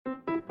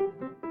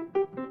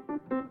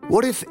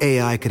What if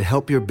AI could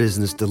help your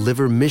business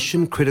deliver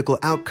mission-critical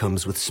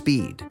outcomes with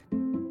speed?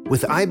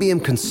 With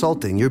IBM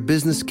Consulting, your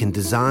business can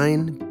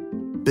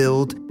design,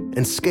 build,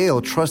 and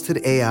scale trusted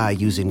AI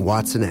using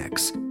Watson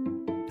X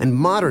and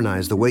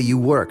modernize the way you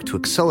work to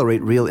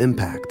accelerate real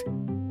impact.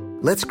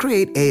 Let's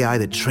create AI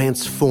that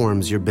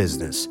transforms your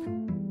business.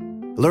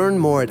 Learn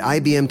more at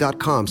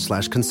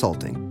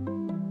ibm.com/consulting.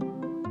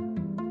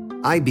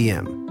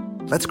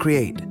 IBM. Let's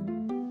create.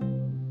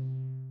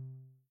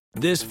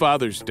 This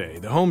Father's Day,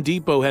 the Home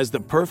Depot has the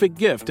perfect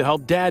gift to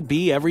help Dad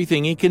be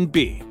everything he can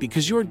be,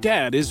 because your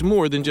dad is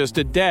more than just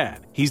a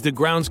dad. He's the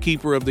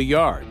groundskeeper of the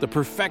yard, the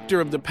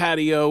perfecter of the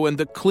patio, and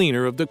the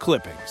cleaner of the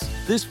clippings.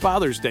 This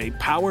Father's Day,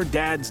 power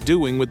Dad's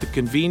doing with the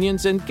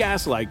convenience and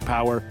gas-like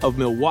power of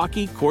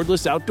Milwaukee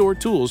cordless outdoor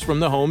tools from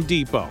the Home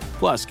Depot.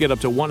 Plus, get up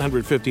to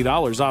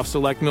 $150 off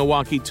select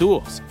Milwaukee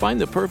tools. Find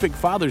the perfect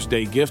Father's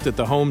Day gift at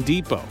the Home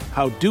Depot.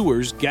 How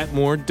doers get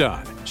more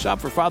done.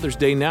 Shop for Father's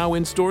Day now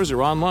in stores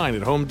or online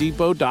at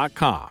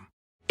homedepot.com.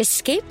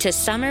 Escape to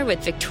summer with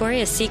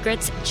Victoria's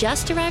Secret's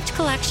just-arrived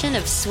collection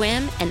of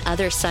swim and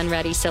other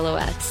sun-ready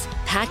silhouettes.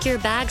 Pack your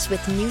bags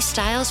with new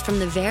styles from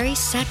the Very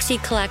Sexy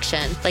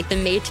collection, like the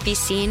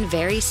made-to-be-seen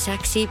Very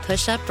Sexy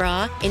push-up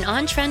bra in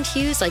on-trend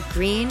hues like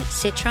green,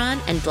 citron,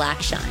 and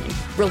black shine.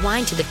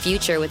 Rewind to the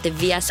future with the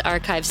VS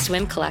Archive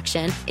swim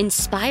collection,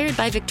 inspired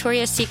by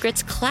Victoria's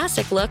Secret's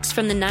classic looks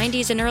from the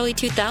 90s and early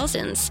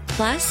 2000s.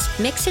 Plus,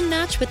 mix and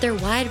match with their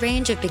wide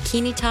range of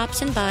bikini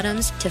tops and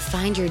bottoms to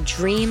find your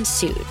dream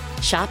suit.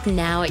 Shop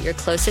now at your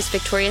closest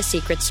Victoria's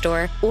Secret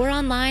store or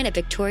online at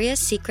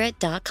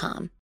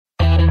victoriassecret.com.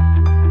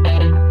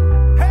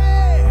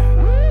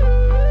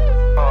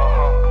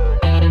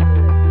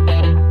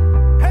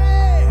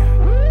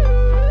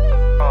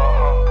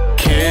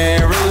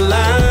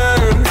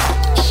 Caroline,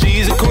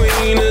 she's a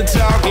queen of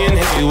talking.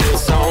 Hey,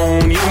 what's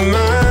on your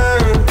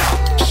mind?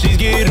 She's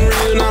getting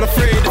real, not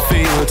afraid to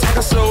feel.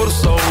 Talking soul to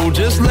soul,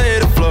 just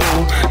let it flow.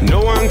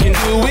 No one can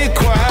do it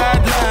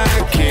quite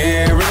like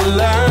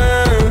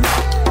Caroline.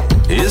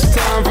 It's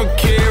time for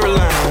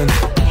Caroline.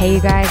 Hey,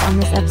 you guys, on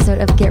this episode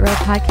of Get Real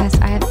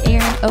Podcast, I have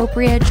Erin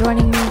Oprea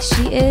joining me.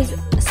 She is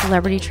a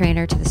celebrity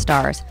trainer to the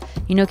stars.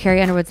 You know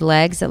Carrie Underwood's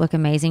legs that look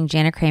amazing,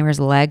 Jana Kramer's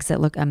legs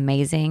that look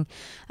amazing,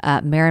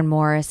 Maren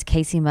Morris,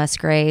 Casey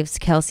Musgraves,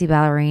 Kelsey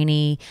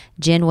Ballerini,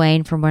 Jen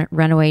Wayne from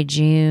Runaway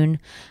June,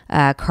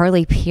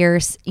 Carly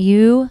Pierce,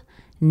 you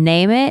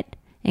name it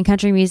in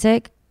country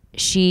music.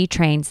 She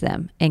trains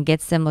them and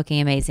gets them looking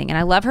amazing. And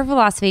I love her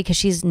philosophy because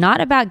she's not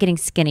about getting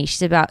skinny.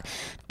 She's about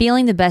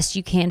feeling the best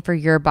you can for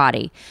your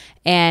body.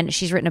 And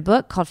she's written a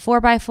book called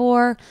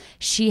 4x4.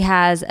 She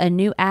has a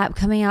new app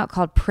coming out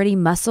called Pretty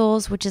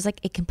Muscles, which is like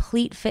a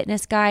complete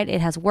fitness guide.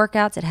 It has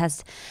workouts. It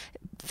has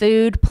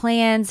food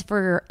plans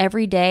for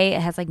every day.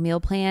 It has like meal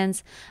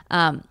plans.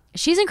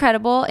 She's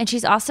incredible, and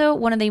she's also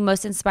one of the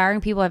most inspiring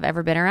people I've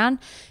ever been around.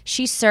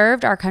 She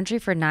served our country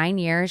for 9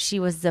 years. She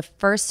was the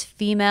first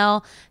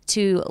female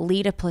to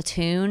lead a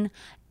platoon,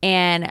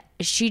 and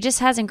she just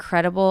has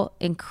incredible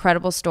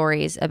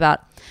stories about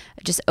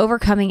just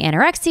overcoming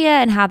anorexia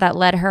and how that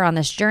led her on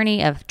this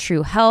journey of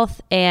true health.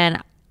 And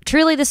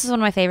truly, this is one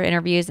of my favorite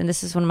interviews, and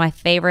this is one of my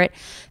favorite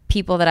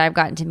people that I've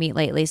gotten to meet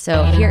lately.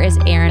 So here is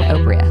Erin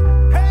Oprea.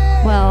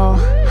 Well,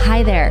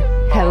 hi there.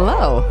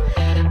 Hello.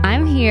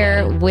 I'm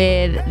here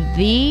with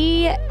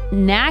the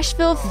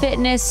Nashville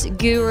fitness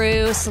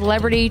guru,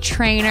 celebrity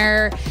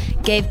trainer,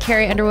 gave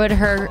Carrie Underwood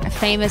her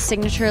famous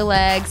signature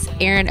legs,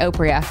 Erin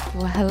Oprea.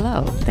 Well,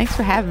 hello. Thanks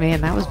for having me,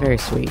 and that was very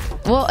sweet.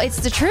 Well, it's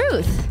the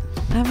truth.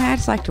 I mean, I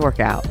just like to work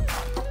out.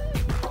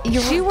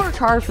 She worked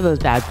hard for those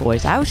bad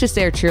boys. I was just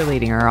there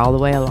cheerleading her all the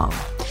way along.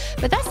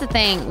 But that's the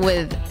thing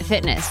with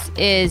fitness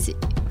is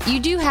you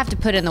do have to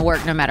put in the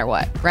work no matter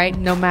what, right?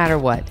 No matter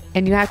what.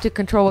 And you have to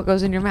control what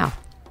goes in your mouth.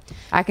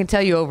 I can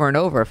tell you over and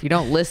over, if you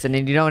don't listen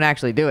and you don't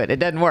actually do it, it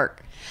doesn't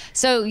work.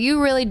 So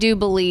you really do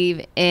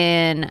believe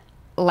in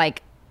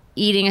like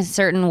eating a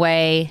certain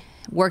way,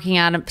 working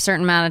out a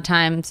certain amount of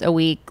times a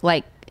week,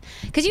 like,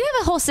 because you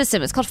have a whole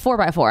system. It's called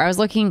 4x4. I was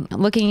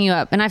looking you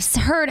up, and I've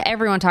heard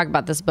everyone talk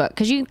about this book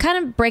because you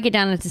kind of break it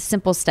down into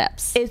simple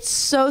steps. It's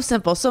so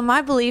simple. So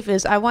my belief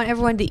is I want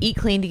everyone to eat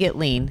clean to get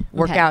lean,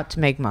 work out to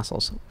make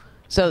muscles.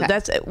 So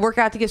that's work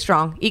out to get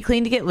strong, eat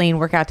clean to get lean,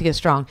 work out to get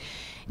strong.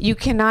 You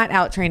cannot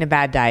out-train a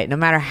bad diet. No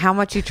matter how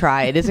much you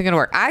try, it isn't going to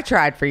work. I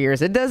tried for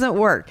years. It doesn't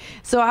work.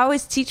 So I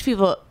always teach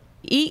people,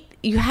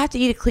 you have to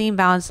eat a clean,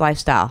 balanced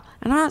lifestyle.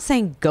 And I'm not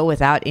saying go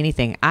without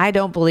anything. I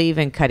don't believe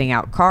in cutting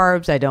out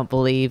carbs. I don't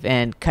believe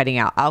in cutting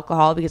out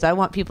alcohol because I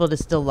want people to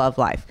still love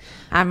life.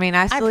 I mean,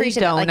 I still eat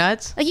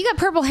donuts. Like you got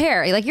purple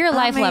hair. Like you're a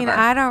life lover.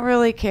 I don't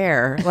really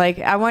care. Like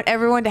I want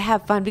everyone to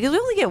have fun because we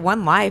only get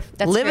one life.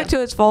 Live it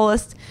to its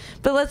fullest.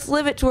 But let's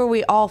live it to where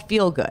we all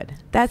feel good.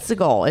 That's the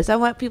goal. Is I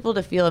want people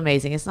to feel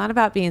amazing. It's not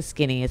about being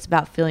skinny. It's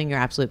about feeling your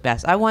absolute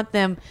best. I want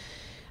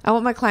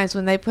my clients,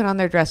 when they put on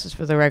their dresses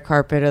for the red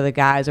carpet or the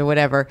guys or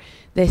whatever,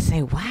 they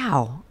say,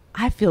 wow,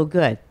 I feel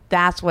good.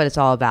 That's what it's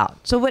all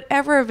about. So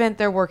whatever event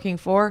they're working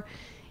for,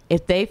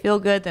 if they feel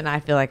good, then I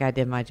feel like I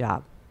did my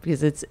job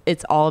because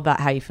it's all about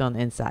how you feel on the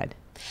inside.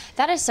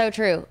 That is so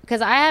true.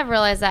 Because I have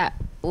realized that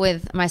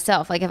with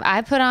myself. Like if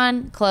I put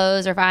on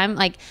clothes or if I'm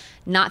like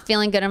not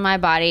feeling good in my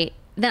body,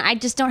 then I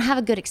just don't have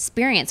a good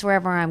experience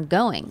wherever I'm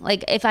going.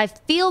 Like if I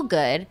feel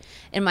good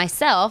in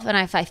myself and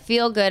if I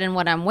feel good in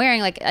what I'm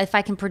wearing, like if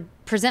I can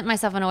present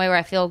myself in a way where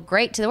I feel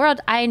great to the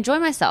world, I enjoy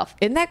myself.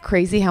 Isn't that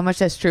crazy how much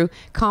that's true?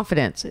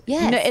 Confidence.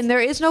 Yes. And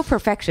there is no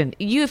perfection.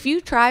 If you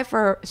strive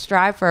for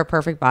a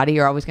perfect body,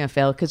 you're always going to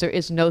fail because there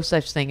is no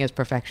such thing as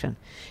perfection.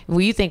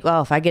 When you think,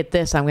 well, if I get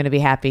this, I'm going to be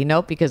happy.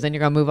 Nope, because then you're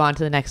going to move on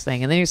to the next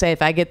thing. And then you say,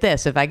 if I get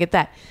this, if I get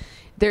that.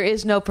 There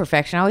is no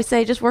perfection. I always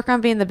say, just work on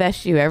being the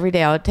best you every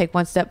day. I'll take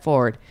one step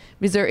forward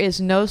because there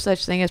is no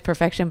such thing as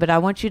perfection, but I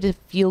want you to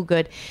feel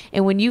good.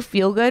 And when you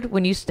feel good,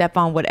 when you step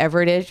on whatever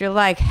it is, you're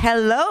like,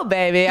 hello,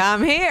 baby,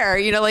 I'm here.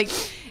 Like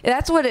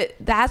that's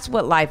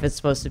what life is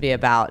supposed to be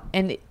about.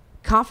 And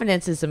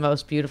confidence is the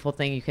most beautiful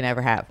thing you can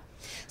ever have.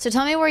 So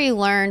tell me where you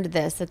learned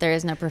this, that there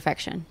is no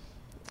perfection.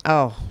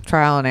 Oh,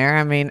 trial and error.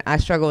 I mean, I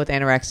struggled with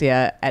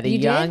anorexia at a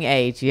young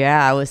age.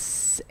 Yeah, I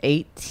was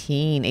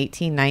 18,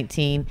 19.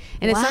 And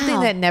it's something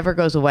that never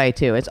goes away,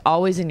 too. It's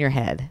always in your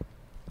head.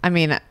 I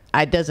mean,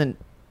 I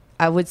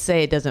would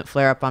say it doesn't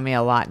flare up on me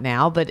a lot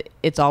now, but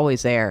it's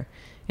always there.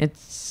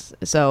 It's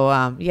so,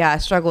 I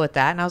struggle with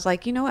that. And I was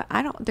like, you know what?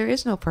 There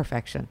is no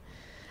perfection.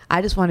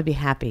 I just want to be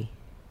happy.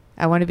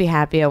 I want to be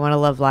happy. I want to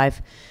love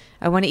life.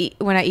 I want to eat.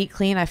 When I eat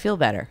clean, I feel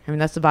better. I mean,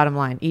 that's the bottom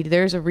line.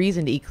 There's a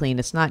reason to eat clean.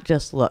 It's not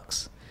just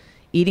looks.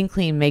 Eating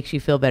clean makes you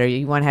feel better.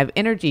 You want to have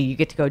energy. You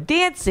get to go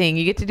dancing.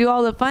 You get to do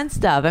all the fun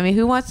stuff. I mean,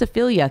 who wants to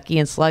feel yucky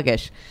and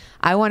sluggish?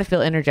 I want to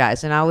feel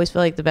energized. And I always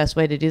feel like the best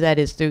way to do that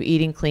is through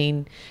eating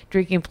clean,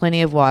 drinking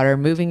plenty of water,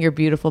 moving your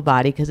beautiful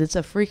body, because it's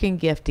a freaking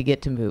gift to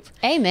get to move.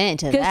 Amen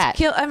to that.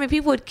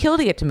 People would kill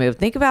to get to move.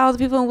 Think about all the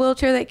people in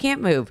wheelchair that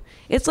can't move.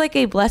 It's like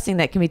a blessing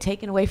that can be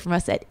taken away from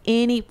us at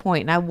any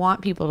point. And I want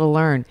people to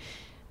learn.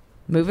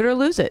 Move it or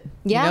lose it.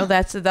 Yeah.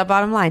 That's the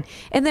bottom line.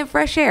 And then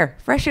fresh air.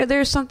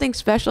 There's something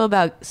special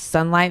about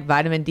sunlight,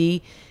 vitamin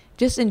D.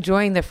 Just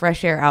enjoying the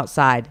fresh air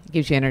outside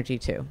gives you energy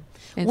too.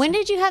 When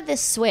did you have this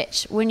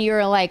switch when you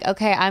were like,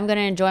 okay, I'm going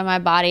to enjoy my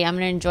body. I'm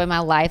going to enjoy my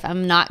life.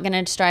 I'm not going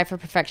to strive for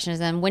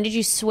perfectionism. When did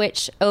you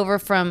switch over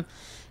from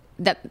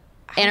the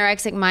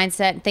anorexic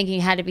mindset, thinking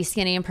you had to be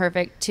skinny and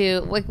perfect, to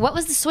like, what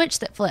was the switch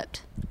that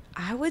flipped?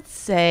 I would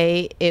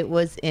say it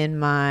was in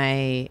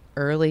my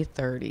early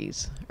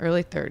 30s.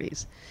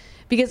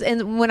 Because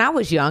when I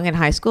was young in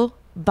high school,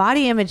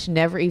 body image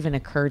never even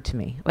occurred to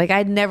me. Like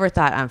I never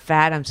thought I'm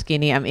fat, I'm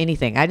skinny, I'm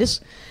anything. I was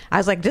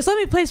like, just let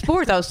me play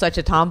sports. I was such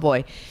a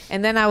tomboy.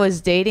 And then I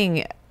was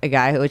dating a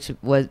guy which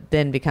was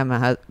then became my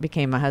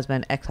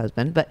husband,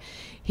 ex-husband, but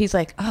he's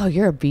like, "Oh,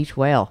 you're a beach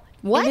whale."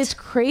 What? And it's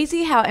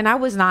crazy how, and I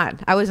was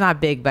not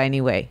big by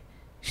any way,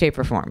 shape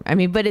or form. I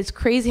mean, but it's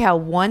crazy how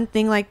one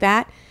thing like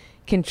that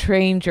can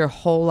change your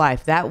whole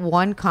life. That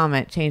one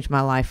comment changed my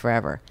life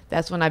forever.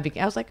 That's when I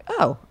was like,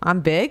 oh,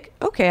 I'm big.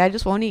 Okay, I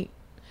just won't eat.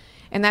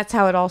 And that's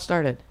how it all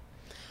started.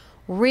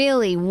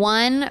 Really?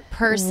 One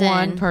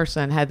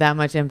person had that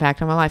much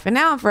impact on my life. And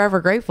now I'm forever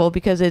grateful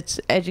because it's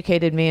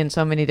educated me in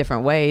so many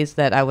different ways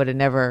that I would have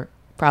never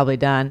probably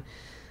done.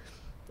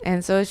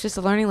 And so it's just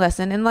a learning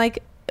lesson. And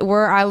like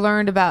where I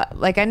learned about,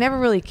 like I never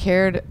really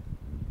cared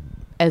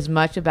as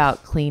much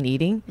about clean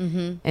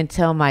eating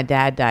until my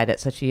dad died at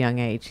such a young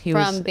age. He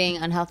was being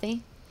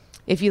unhealthy?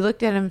 If you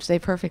looked at him, say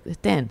perfectly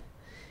thin.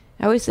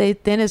 I always say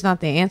thin is not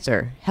the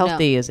answer.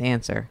 Healthy is the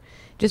answer.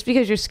 Just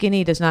because you're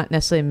skinny does not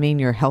necessarily mean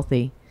you're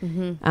healthy.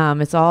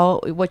 It's all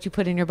what you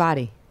put in your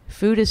body.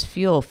 Food is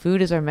fuel.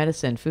 Food is our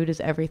medicine. Food is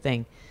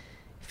everything.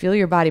 Fuel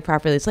your body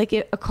properly. It's like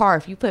a car.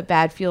 If you put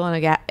bad fuel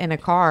in a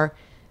car,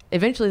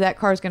 eventually that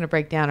car is going to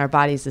break down. Our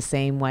body's the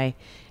same way.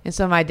 And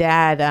so my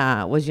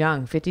dad was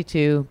young,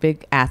 52,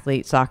 big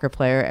athlete, soccer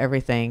player,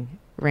 everything.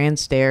 Ran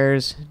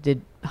stairs,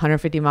 did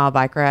 150-mile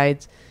bike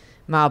rides,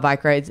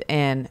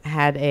 and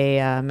had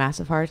a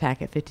massive heart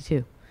attack at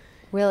 52.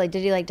 Really?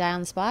 Did he like die on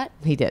the spot?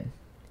 He did.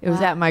 It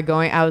was at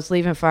I was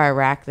leaving for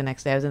Iraq the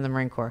next day. I was in the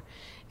Marine Corps.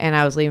 And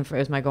it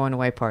was my going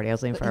away party. I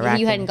was leaving for Iraq.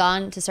 You hadn't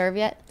gone to serve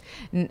yet?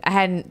 I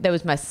hadn't. That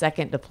was my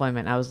second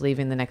deployment. I was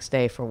leaving the next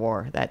day for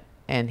war.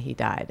 And he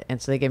died.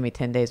 And so they gave me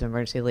 10 days of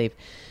emergency leave.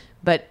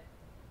 But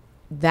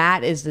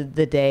that is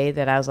the day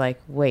that I was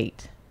like,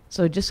 wait.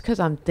 So just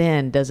because I'm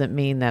thin doesn't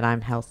mean that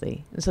I'm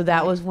healthy. And so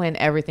that was when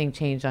everything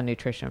changed on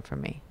nutrition for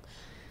me.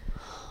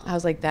 I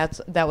was like,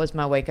 that was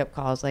my wake up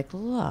call. I was like,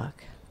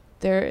 look,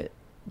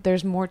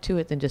 there's more to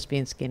it than just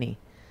being skinny.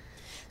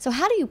 So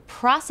how do you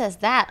process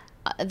that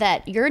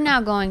you're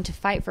now going to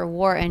fight for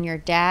war and your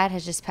dad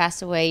has just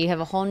passed away? You have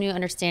a whole new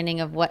understanding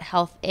of what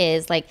health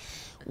is. Like,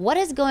 what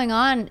is going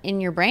on in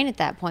your brain at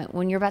that point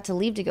when you're about to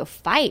leave to go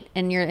fight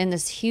and you're in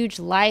this huge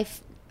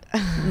life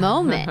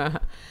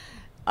moment?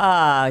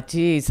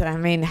 Geez. I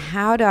mean,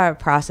 how do I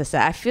process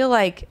that? I feel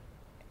like,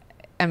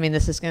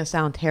 this is going to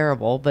sound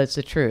terrible, but it's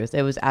the truth.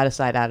 It was out of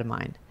sight, out of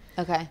mind.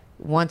 Okay.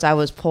 Once I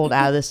was pulled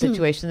out of this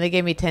situation, they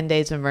gave me 10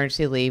 days of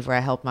emergency leave where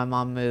I helped my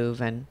mom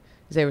move, and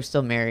they were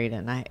still married,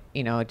 and I,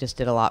 just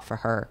did a lot for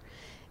her.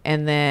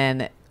 And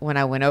then when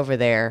I went over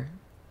there,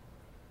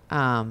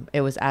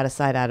 it was out of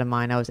sight, out of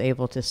mind. I was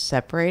able to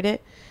separate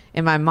it.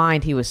 In my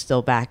mind, he was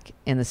still back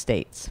in the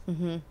States.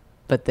 Mm-hmm.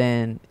 But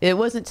then it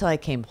wasn't until I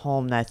came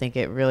home that I think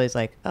it really is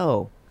like,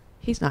 oh,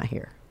 he's not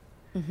here.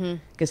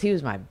 Because he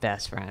was my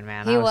best friend,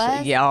 man. He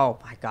was? Yeah. Oh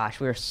my gosh,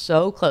 we were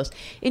so close.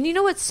 And you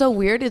know what's so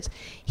weird is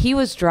he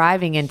was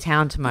driving in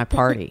town to my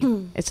party.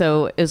 And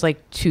so it was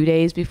like 2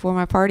 days before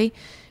my party.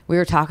 We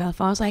were talking on the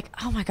phone. I was like,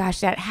 oh my gosh,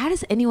 Dad, how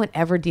does anyone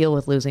ever deal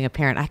with losing a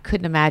parent? I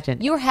couldn't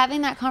imagine. You were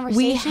having that conversation?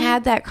 We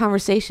had that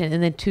conversation,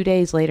 and then 2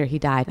 days later he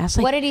died. And I was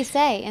like, what did he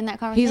say in that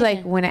conversation? He's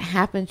like, when it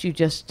happens, you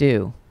just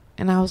do.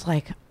 And I was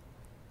like,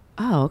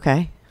 oh,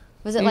 okay.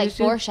 Was it like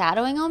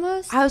foreshadowing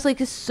almost? I was like,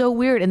 this is so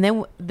weird. And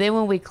then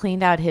when we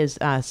cleaned out his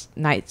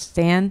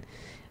nightstand,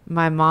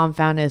 my mom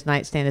found his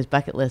nightstand, his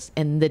bucket list.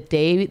 And the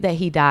day that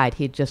he died,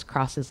 he had just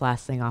crossed his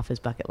last thing off his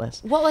bucket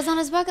list. What was on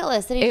his bucket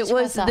list? Did he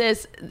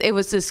It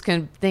was this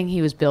thing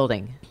he was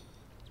building.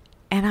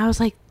 And I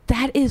was like,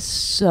 that is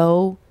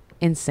so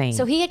insane.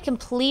 So he had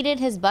completed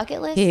his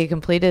bucket list? He had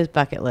completed his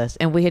bucket list.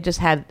 And we had just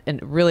had a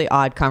really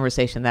odd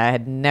conversation that I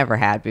had never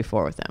had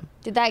before with him.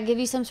 Did that give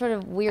you some sort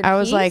of weird I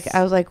was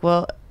like,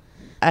 well,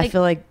 I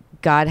feel like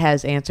God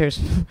has answers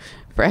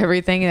for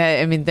everything.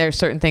 I mean, there's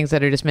certain things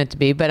that are just meant to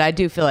be, but I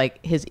do feel like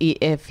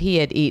if he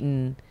had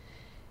eaten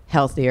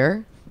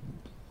healthier,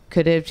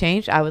 could it have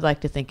changed? I would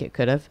like to think it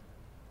could have.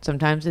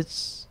 Sometimes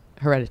it's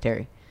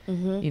hereditary,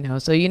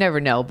 so you never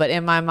know. But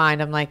in my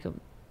mind, I'm like,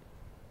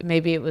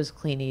 maybe it was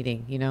clean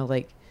eating,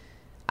 like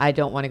I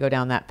don't want to go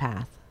down that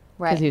path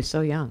because he was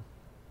so young.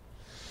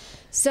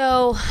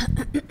 So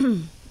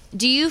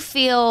do you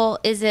feel,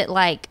 is it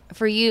like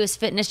for you, is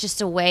fitness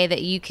just a way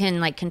that you can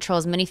like control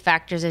as many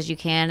factors as you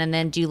can, and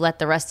then do you let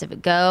the rest of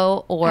it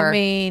go? Or I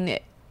mean,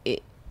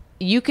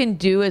 you can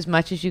do as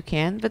much as you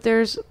can, but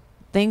there's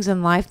things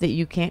in life that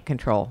you can't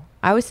control.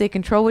 I always say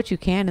control what you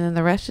can, and then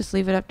the rest just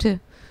leave it up to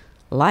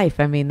life.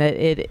 I mean, that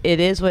it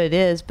is what it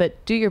is,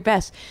 but do your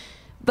best.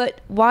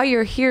 But while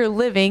you're here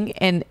living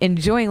and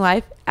enjoying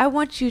life, I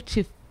want you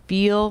to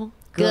feel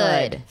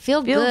good.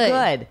 Feel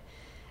good.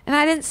 And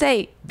I didn't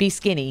say be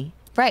skinny.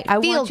 Right. I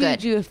want you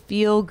to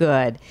feel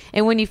good.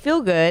 And when you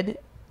feel good,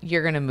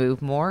 you're going to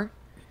move more.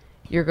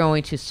 You're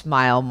going to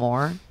smile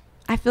more.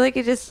 I feel like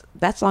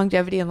that's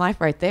longevity in life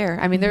right there.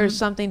 I mean, there's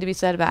something to be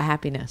said about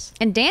happiness.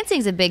 And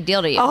dancing's a big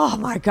deal to you. Oh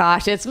my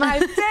gosh, it's my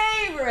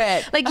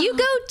favorite. Like you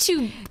go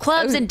to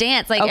clubs and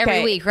dance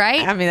every week,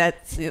 right? I mean,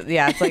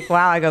 it's like,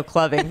 wow, I go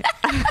clubbing.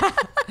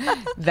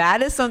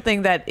 That is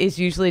something that is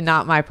usually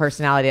not my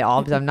personality at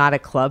all because I'm not a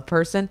club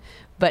person.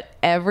 But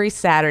every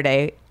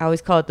Saturday, I always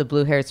call it the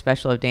Blue Haired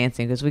Special of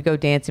Dancing because we go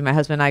dancing. My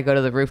husband and I go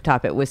to the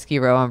rooftop at Whiskey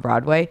Row on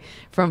Broadway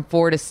from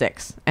 4 to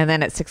 6. And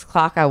then at 6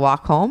 o'clock, I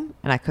walk home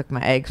and I cook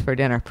my eggs for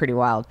dinner. Pretty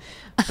wild.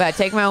 But I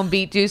take my own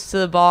beet juice to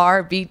the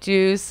bar. Beet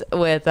juice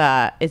with,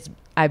 I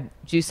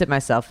juice it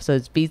myself. So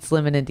it's beets,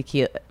 lemon, and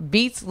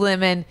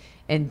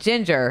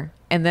ginger.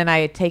 And then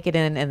I take it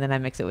in and then I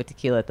mix it with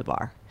tequila at the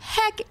bar.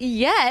 Heck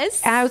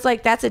yes. And I was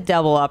like, that's a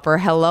double upper.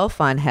 Hello,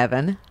 fun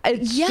heaven.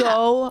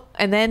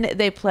 And then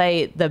they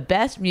play the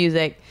best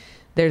music.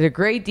 There's a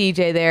great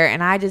DJ there.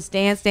 And I just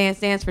dance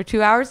for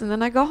 2 hours and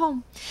then I go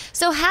home.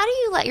 So how do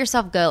you let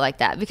yourself go like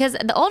that? Because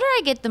the older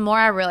I get, the more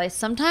I realize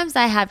sometimes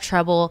I have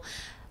trouble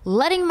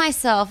letting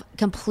myself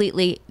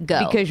completely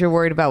go. Because you're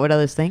worried about what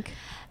others think?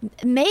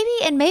 Maybe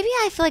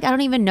I feel like I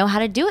don't even know how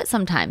to do it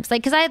sometimes.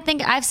 Like, because I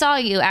think I saw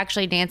you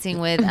actually dancing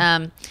with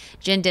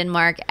Jen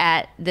Denmark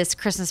at this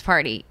Christmas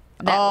party.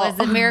 That was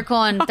the Miracle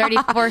on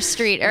 34th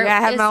Street. I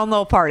had my own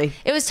little party.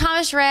 It was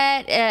Thomas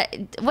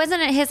Rhett.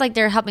 Wasn't it his, like,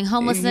 they're helping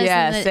homelessness?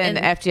 Yes, and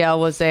FGL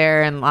was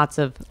there and lots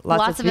of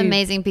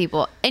amazing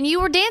people. And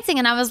you were dancing,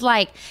 and I was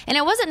like, and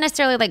it wasn't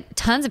necessarily like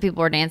tons of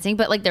people were dancing,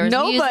 but like there was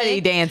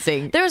nobody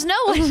dancing. There was no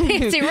one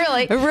dancing,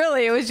 really.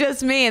 Really, it was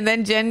just me. And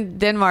then Jen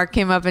Denmark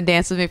came up and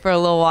danced with me for a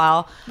little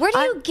while. Where do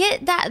you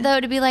get that, though,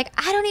 to be like,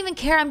 I don't even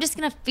care. I'm just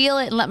going to feel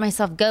it and let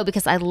myself go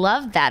because I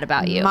love that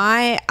about you.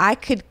 I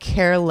could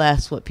care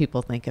less what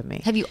people think of me.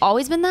 Have you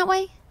always been that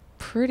way?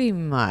 Pretty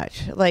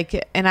much.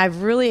 Like, and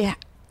I've really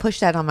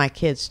pushed that on my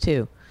kids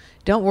too.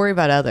 Don't worry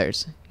about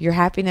others. Your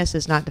happiness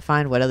is not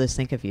defined what others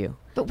think of you.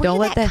 But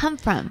where did that come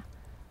from?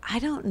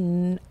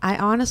 I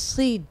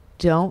honestly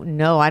don't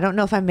know. I don't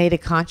know if I made a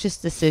conscious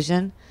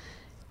decision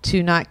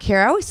to not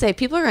care. I always say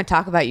people are going to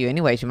talk about you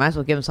anyways. You might as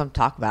well give them something to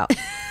talk about.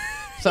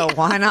 So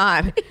why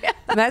not? Yeah.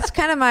 That's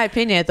kind of my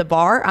opinion. At the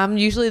bar, I'm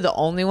usually the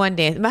only one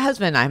dancing. My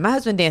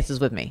husband dances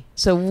with me.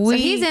 So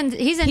he's into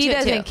he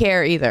doesn't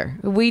care either.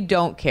 We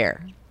don't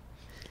care.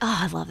 Oh,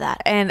 I love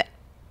that. And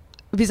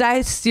because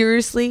I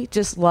seriously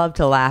just love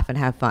to laugh and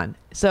have fun.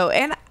 So,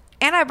 and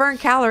I burn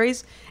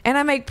calories and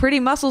I make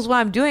pretty muscles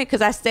while I'm doing it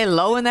because I stay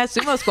low in that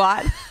sumo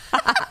squat.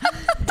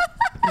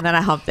 And then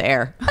I hump the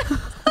air.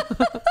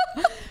 I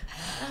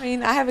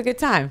mean, I have a good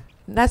time.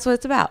 That's what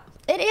it's about.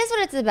 It is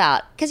what it's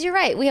about. Because you're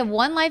right. We have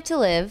one life to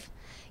live.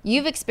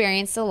 You've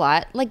experienced a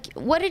lot. Like,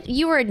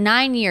 you were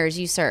 9 years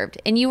you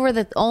served, and you were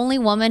the only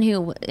woman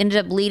who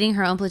ended up leading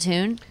her own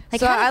platoon.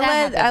 Like, so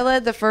I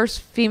led the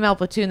first female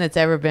platoon that's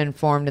ever been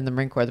formed in the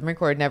Marine Corps. The Marine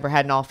Corps had never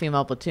had an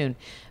all-female platoon.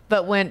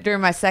 But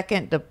during my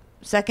second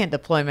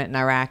deployment in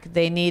Iraq,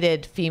 they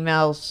needed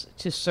females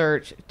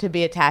to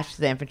be attached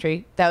to the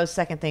infantry. That was the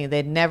second thing.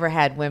 They'd never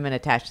had women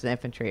attached to the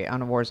infantry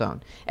on a war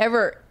zone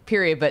ever,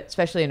 period, but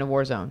especially in a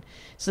war zone.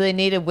 So they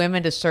needed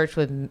women to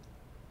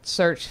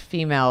search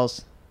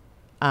females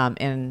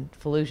in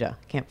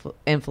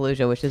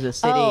Fallujah, which is a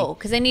city. Oh,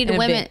 because they needed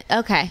women.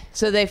 Okay.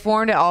 So they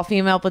formed an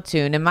all-female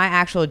platoon, and my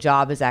actual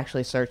job is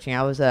actually searching.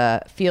 I was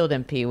a field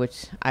MP,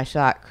 which I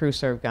shot crew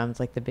serve guns,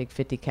 like the big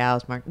 50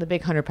 cals, the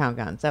big 100-pound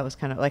guns. That was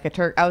kind of like a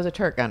Turk. I was a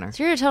Turk gunner.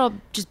 So you're a total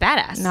just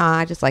badass. No,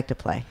 I just like to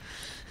play.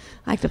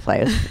 I like to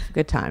play. It's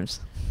good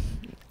times.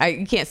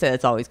 You can't say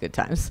it's always good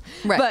times,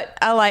 right? But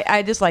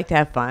I just like to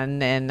have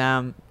fun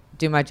and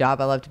do my job.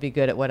 I love to be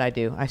good at what I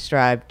do. I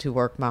strive to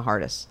work my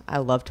hardest. I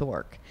love to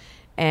work.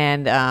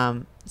 And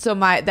so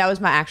that was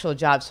my actual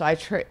job. So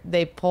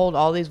they pulled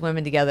all these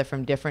women together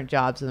from different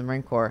jobs in the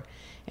Marine Corps,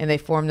 and they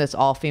formed this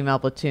all-female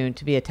platoon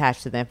to be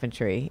attached to the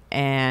infantry.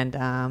 And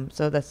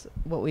so that's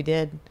what we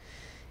did.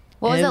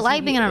 What was it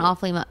like being in an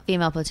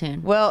all-female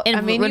platoon? Well,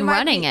 when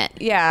running it.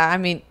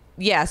 Yeah,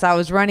 yes, I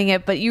was running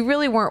it, but you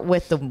really weren't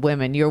with the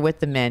women. You were with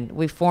the men.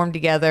 We formed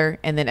together,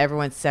 and then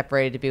everyone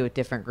separated to be with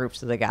different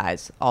groups of the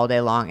guys all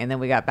day long. And then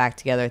we got back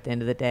together at the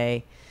end of the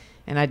day.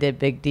 And I did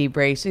big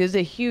debriefs. It was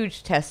a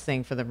huge test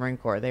thing for the Marine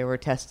Corps. They were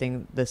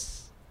testing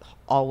this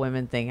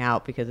all-women thing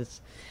out because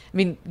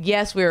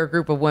yes, we were a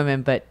group of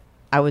women, but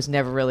I was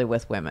never really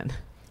with women.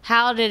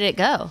 How did it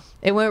go?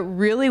 It went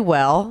really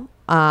well.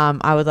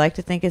 I would like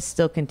to think it's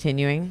still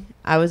continuing.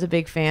 I was a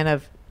big fan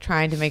of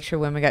trying to make sure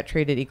women got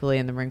treated equally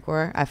in the Marine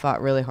Corps. I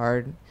fought really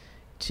hard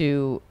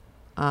to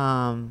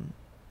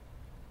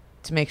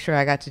make sure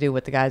I got to do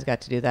what the guys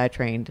got to do, that I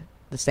trained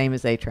the same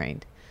as they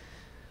trained.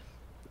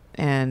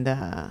 And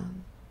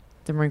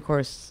the Marine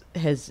Corps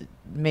has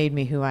made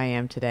me who I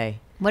am today.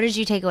 What did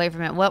you take away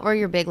from it? What were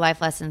your big life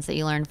lessons that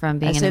you learned from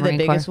being in the Marine Corps? I say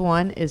the biggest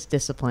one is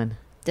discipline.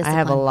 I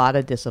have a lot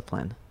of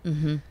discipline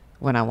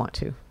when I want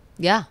to.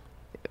 Yeah.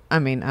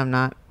 I'm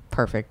not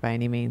perfect by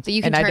any means. But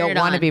you can and turn I don't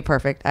want to be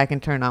perfect. I can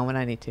turn on when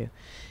I need to.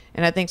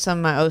 And I think some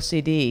of my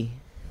OCD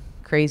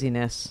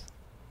craziness,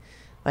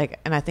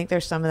 and I think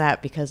there's some of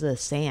that because of the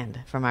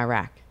sand from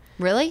Iraq.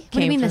 Really? What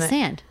do you mean the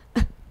sand?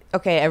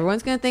 Okay,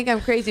 everyone's going to think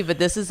I'm crazy, but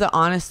this is the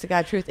honest to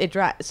God truth.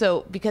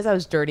 So because I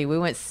was dirty, we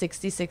went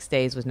 66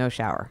 days with no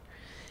shower.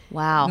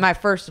 Wow. My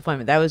first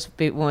deployment, that was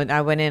when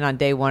I went in on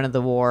day one of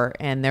the war,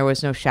 and there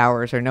was no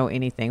showers or no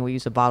anything. We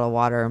used a bottle of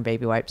water and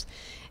baby wipes.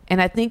 And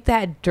I think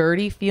that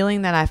dirty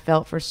feeling that I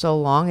felt for so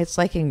long, it's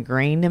like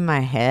ingrained in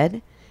my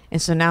head.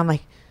 And so now I'm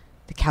like,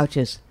 the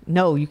couches.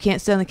 No, you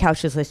can't sit on the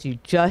couches unless you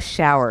just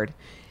showered.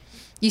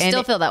 You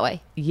still feel that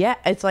way? Yeah,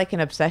 it's like an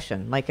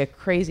obsession, like a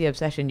crazy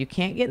obsession. You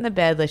can't get in the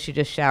bed unless you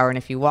just shower. And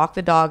if you walk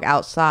the dog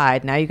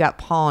outside, now you got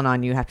pollen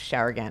on you, have to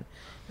shower again.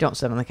 Don't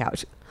sit on the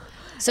couch.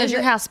 So is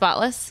your house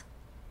spotless?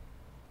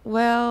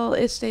 Well,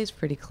 it stays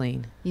pretty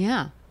clean.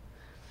 Yeah.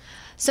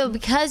 So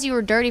because you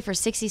were dirty for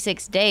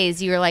 66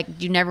 days, you were like,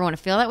 you never want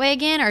to feel that way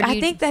again? Or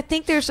I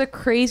think there's a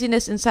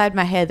craziness inside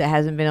my head that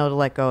hasn't been able to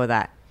let go of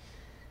that.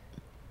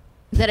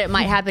 That it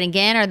might happen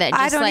again, or that just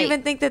I don't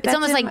even think that it's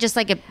almost like just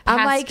like a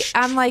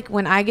I'm like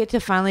when I get to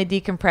finally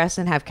decompress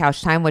and have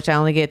couch time, which I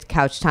only get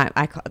couch time.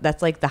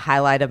 That's like the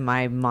highlight of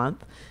my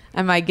month.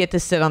 I might get to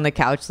sit on the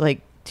couch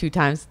like 3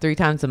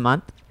 times a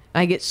month.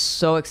 And I get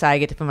so excited. I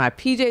get to put my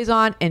PJs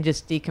on and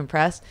just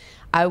decompress.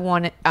 I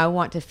want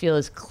to feel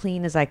as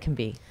clean as I can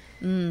be.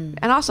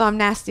 And also I'm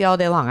nasty all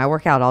day long. I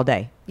work out all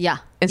day. Yeah.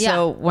 And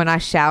so when I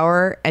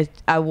shower, I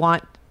don't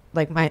want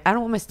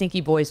my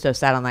stinky boys to have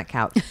sat on that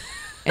couch.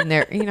 And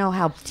they're, you know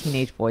how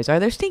teenage boys are.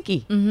 They're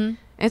stinky. Mm-hmm.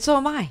 And so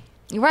am I.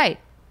 Right.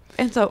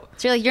 And so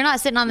you're like, you're not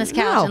sitting on this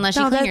couch unless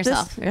you clean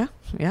yourself. Yeah.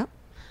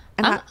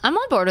 And I'm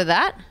on board with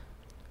that.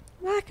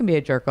 I can be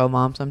a jerko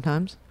mom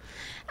sometimes.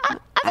 I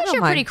think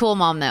you're a pretty cool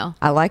mom, though.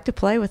 I like to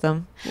play with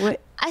them.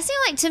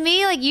 To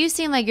me, like, you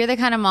seem like you're the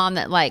kind of mom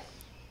that, like,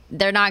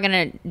 they're not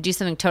going to do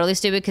something totally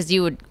stupid because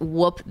you would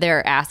whoop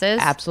their asses.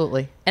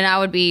 Absolutely. And I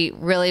would be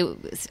really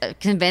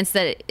convinced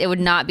that it would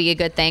not be a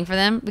good thing for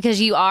them because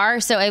you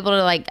are so able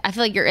to, like, I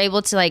feel like you're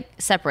able to, like,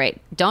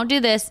 separate. Don't do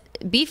this.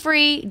 Be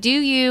free. Do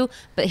you.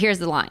 But here's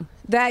the line.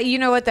 That, you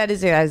know what? That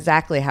is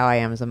exactly how I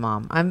am as a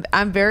mom.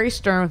 I'm very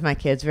stern with my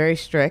kids, very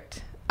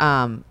strict.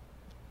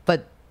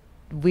 But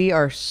we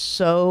are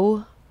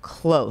so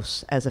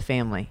close as a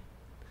family.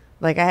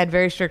 Like, I had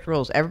very strict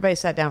rules. Everybody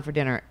sat down for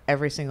dinner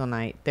every single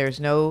night.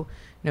 There's no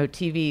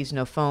TVs,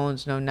 no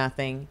phones, no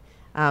nothing.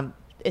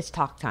 It's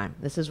talk time.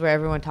 This is where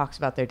everyone talks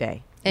about their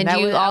day. And do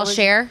you all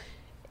share?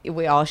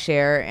 We all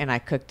share, and I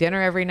cook dinner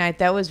every night.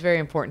 That was very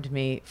important to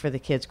me for the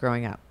kids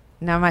growing up.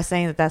 Now, am I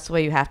saying that that's the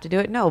way you have to do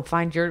it? No,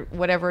 find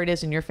whatever it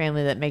is in your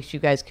family that makes you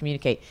guys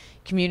communicate.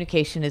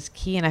 Communication is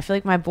key, and I feel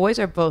like my boys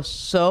are both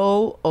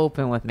so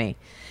open with me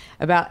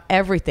about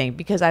everything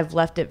because I've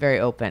left it very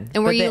open.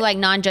 And were you like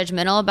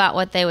non-judgmental about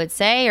what they would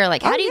say? Or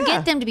like, how do you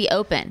get them to be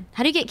open?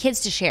 How do you get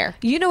kids to share?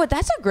 You know what?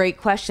 That's a great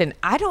question.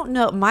 I don't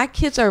know. My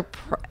kids are,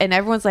 and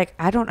everyone's like,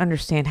 I don't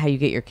understand how you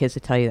get your kids to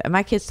tell you that. And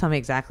my kids tell me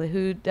exactly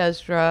who does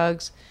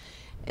drugs.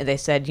 And they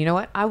said, you know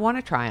what? I want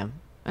to try them.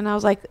 And I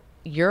was like,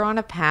 you're on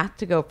a path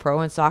to go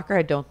pro in soccer.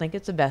 I don't think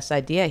it's the best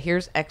idea.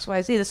 Here's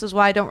XYZ. This is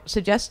why I don't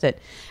suggest it.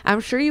 I'm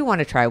sure you want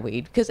to try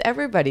weed because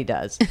everybody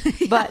does.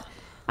 Yeah. But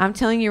I'm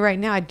telling you right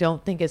now, I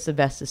don't think it's the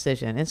best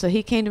decision. And so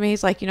he came to me.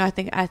 He's like,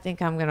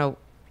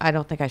 I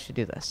don't think I should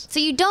do this.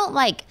 So you don't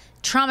like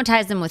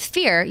traumatize them with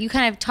fear. You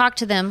kind of talk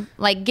to them,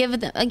 like give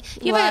them like.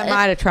 I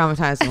might have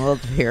traumatized them a little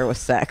bit here with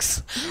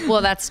sex.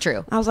 Well, that's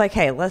true. I was like,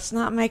 hey, let's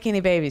not make any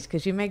babies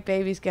because you make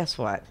babies, guess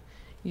what?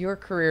 Your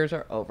careers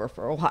are over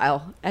for a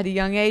while. At a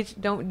young age,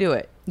 don't do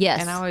it.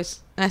 Yes. And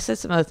I said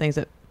some other things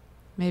that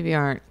maybe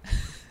aren't.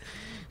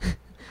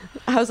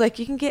 I was like,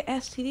 you can get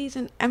STDs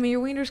and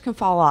your wieners can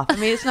fall off.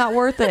 It's not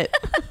worth it.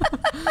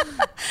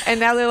 And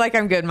now they're like,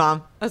 I'm good,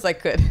 Mom. I was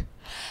like, good.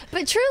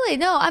 But truly,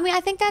 no. I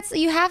think that's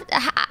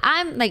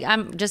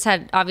I'm just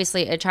had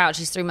obviously a child.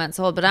 She's 3 months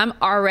old, but I'm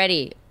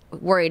already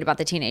worried about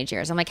the teenage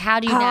years. I'm like, how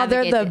do you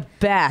navigate? They're the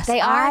best.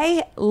 They are.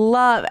 I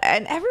love,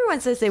 and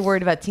everyone says they're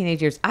worried about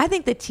teenage years. I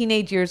think the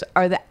teenage years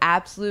are the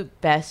absolute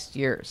best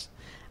years.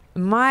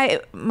 My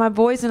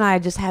boys and I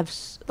just have,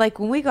 like,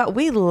 when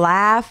we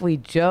laugh, we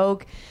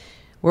joke.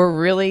 We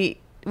really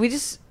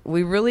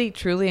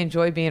truly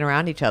enjoy being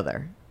around each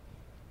other.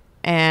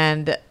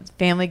 And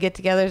family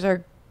get-togethers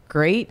are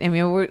great.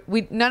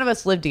 We none of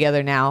us live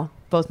together now.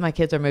 Both my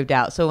kids are moved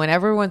out. So when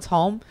everyone's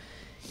home,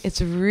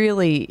 it's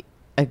really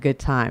a good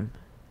time.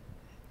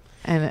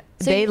 And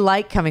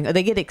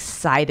they get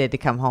excited to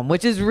come home,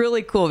 which is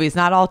really cool because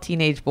not all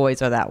teenage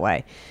boys are that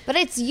way. But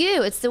it's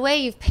the way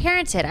you've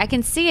parented. I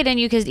can see it in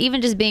you because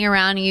even just being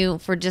around you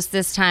for just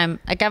this time,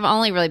 like I've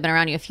only really been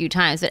around you a few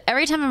times, but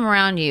every time I'm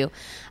around you,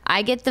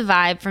 I get the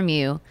vibe from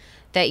you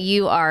that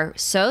you are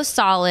so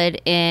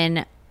solid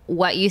in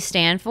what you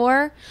stand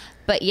for,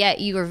 but yet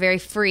you are very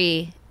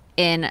free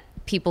in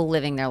people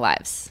living their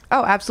lives.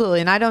 Oh,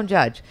 absolutely. And I don't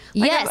judge.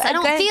 Yes, I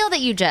don't feel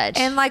that you judge.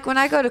 And like when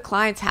I go to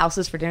clients'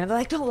 houses for dinner, they're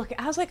like, don't look.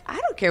 I was like, I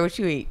don't care what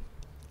you eat.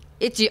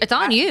 It's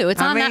on you.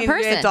 It's on that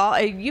person. It's all,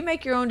 you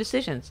make your own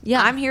decisions.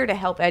 Yeah. I'm here to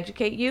help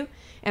educate you.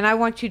 And I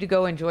want you to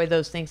go enjoy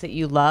those things that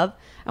you love.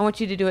 I want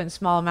you to do it in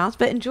small amounts,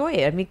 but enjoy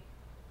it.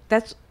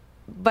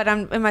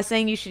 Am I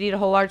saying you should eat a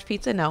whole large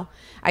pizza? No.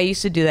 I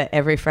used to do that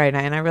every Friday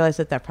night, and I realized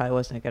that probably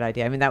wasn't a good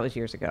idea. That was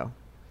years ago.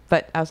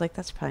 But I was like,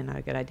 that's probably not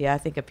a good idea. I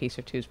think a piece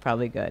or two is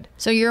probably good.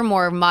 So you're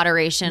more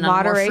moderation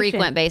on a more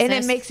frequent basis. And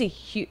it makes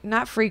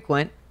not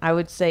frequent, I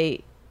would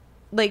say,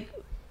 like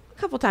a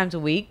couple times a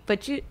week.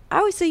 But I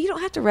always say you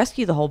don't have to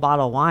rescue the whole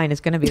bottle of wine.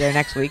 It's going to be there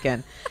next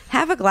weekend.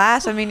 Have a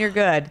glass. You're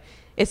good.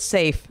 It's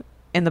safe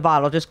in the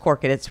bottle. Just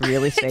cork it. It's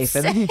really safe.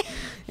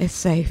 It's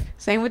safe.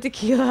 Same with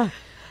tequila.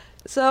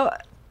 So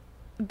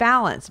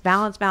balance.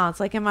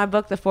 Like in my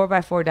book, The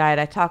 4x4 Diet,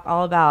 I talk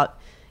all about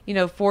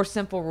 4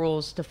 simple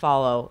rules to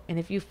follow. And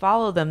if you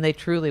follow them, they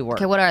truly work.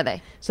 Okay, what are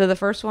they? So the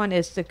first one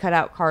is to cut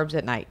out carbs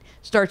at night.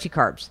 Starchy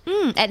carbs.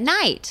 At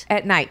night?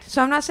 At night.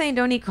 So I'm not saying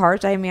don't eat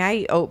carbs. I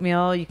eat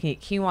oatmeal. You can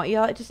eat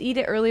quinoa. Just eat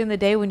it early in the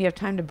day when you have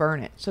time to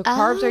burn it. So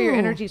carbs are your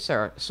energy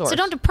source. So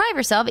don't deprive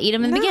yourself. Eat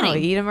them in the beginning.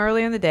 Eat them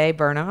early in the day.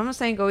 Burn them. I'm not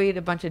saying go eat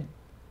a bunch of,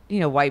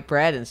 white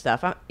bread and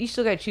stuff. You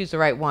still got to choose the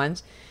right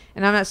ones.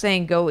 And I'm not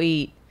saying go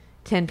eat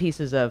 10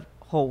 pieces of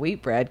whole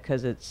wheat bread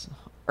because it's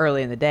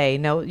early in the day.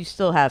 No, you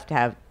still have to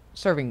have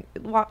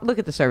look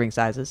at the serving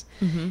sizes.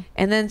 Mm-hmm.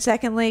 And then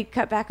secondly,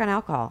 cut back on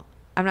alcohol.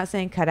 I'm not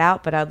saying cut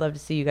out, but I'd love to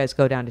see you guys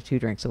go down to 2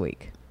 drinks a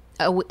week.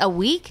 A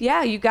week?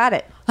 Yeah, you got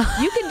it.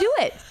 You can do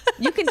it.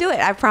 You can do it.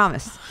 I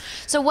promise.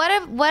 So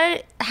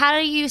how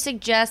do you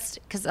suggest,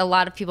 because a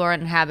lot of people are in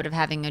the habit of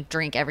having a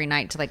drink every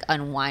night to like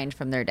unwind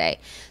from their day.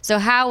 So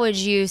how would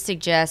you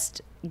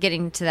suggest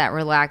getting to that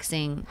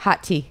relaxing?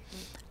 Hot tea.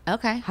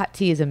 Okay. Hot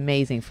tea is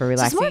amazing for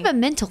relaxing. So it's more of a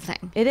mental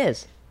thing. It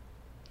is.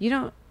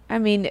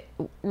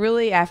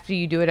 Really, after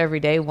you do it every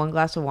day, 1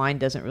 glass of wine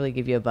doesn't really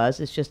give you a buzz.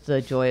 It's just the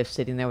joy of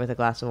sitting there with a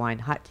glass of wine.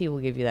 Hot tea will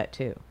give you that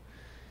too.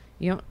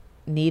 You don't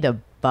need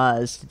a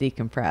buzz to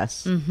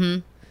decompress. Mm-hmm.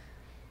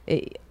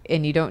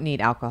 And you don't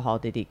need alcohol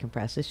to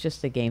decompress. It's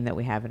just a game that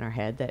we have in our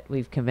head that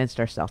we've convinced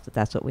ourselves that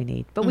that's what we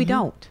need. But we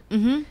don't.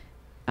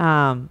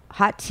 Mm-hmm.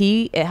 Hot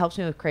tea, it helps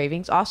me with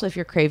cravings. Also, if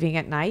you're craving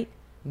at night,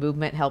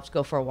 movement helps.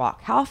 Go for a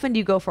walk. How often do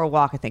you go for a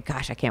walk and think,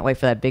 gosh, I can't wait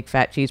for that big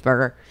fat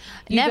cheeseburger?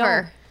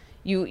 Never.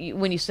 You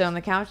when you sit on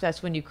the couch,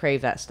 that's when you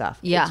crave that stuff.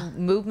 Yeah.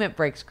 Movement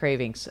breaks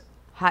cravings.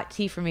 Hot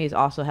tea for me has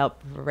also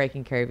helped for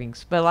breaking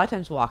cravings. But a lot of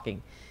times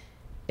walking.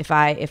 If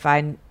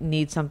I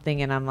need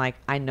something and I'm like,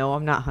 I know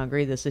I'm not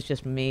hungry, this is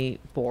just me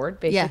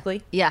bored,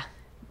 basically. Yeah.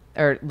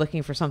 Or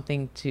looking for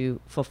something to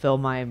fulfill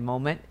my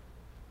moment.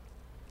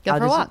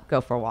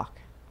 Go for a walk.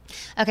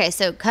 Okay,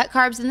 so cut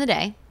carbs in the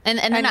day. And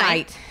the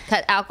night.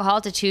 Cut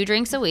alcohol to 2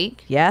 drinks a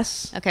week.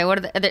 Yes. Okay,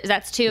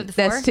 that's 2 of the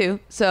 4? That's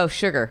 2. So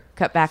sugar.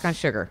 Cut back on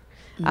sugar.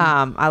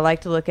 Mm-hmm. I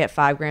like to look at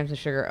 5 grams of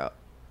sugar,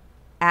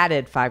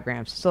 added 5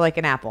 grams. So like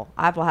an apple.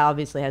 Apple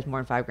obviously has more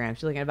than 5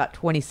 grams. You're looking at about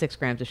 26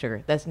 grams of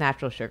sugar. That's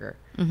natural sugar.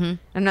 Mm-hmm.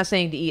 I'm not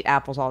saying to eat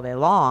apples all day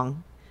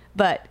long,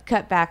 but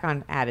cut back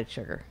on added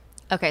sugar.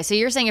 Okay, so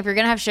you're saying if you're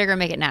going to have sugar,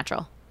 make it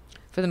natural.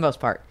 For the most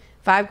part.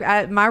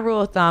 My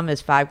rule of thumb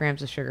is 5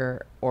 grams of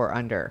sugar or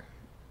under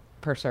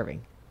per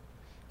serving.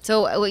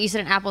 So what you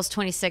said, an apple is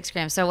 26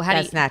 grams. So how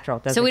That's do you, natural.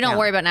 So Doesn't we don't count.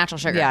 worry about natural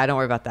sugar. Yeah, I don't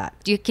worry about that.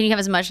 Can you have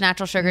as much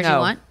natural sugar as you No.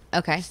 want?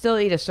 Okay. Still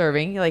eat a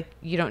serving. Like,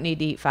 you don't need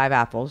to eat 5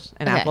 apples.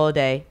 An Okay. apple a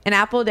day. An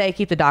apple a day,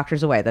 keep the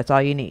doctors away. That's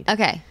all you need.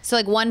 Okay. So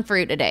like 1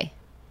 fruit a day.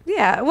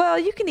 Yeah, well,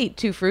 you can eat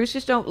 2 fruits.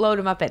 Just don't load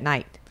them up at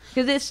night.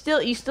 Because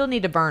you still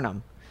need to burn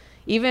them.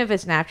 Even if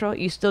it's natural,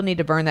 you still need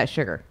to burn that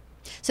sugar.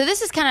 So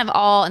this is kind of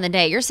all in the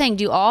day. You're saying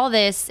do all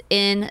this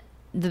in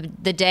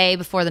the day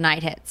before the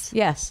night hits.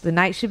 Yes, the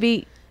night should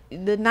be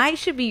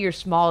your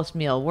smallest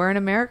meal. We're in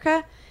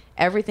America,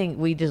 everything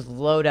we just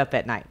load up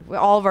at night.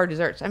 All of our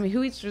desserts. I mean,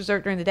 who eats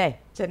dessert during the day?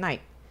 It's at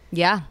night.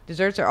 Yeah.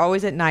 Desserts are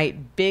always at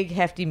night. Big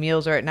hefty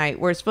meals are at night.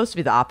 Where it's supposed to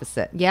be the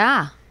opposite.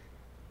 Yeah.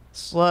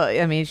 Slow.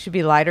 I mean, it should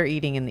be lighter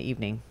eating in the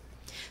evening.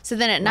 So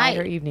then at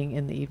Lighter night, evening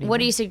in the evening. what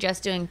do you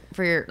suggest doing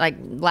for your like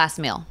last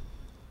meal?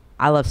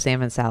 I love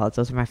salmon salads.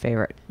 Those are my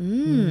favorite.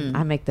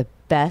 I make the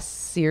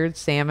best seared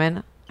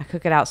salmon. I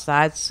cook it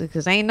outside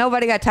because ain't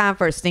nobody got time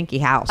for a stinky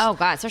house. Oh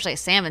God, especially a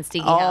salmon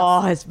stinky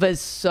Oh, house.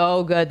 it's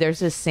so good. There's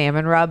this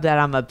salmon rub that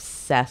I'm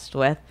obsessed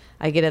with.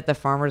 I get it at the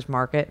farmer's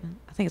market.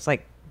 I think it's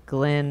like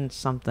Glen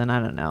something. I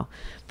don't know.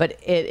 But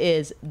it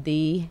is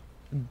the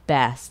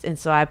best. And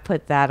so I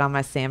put that on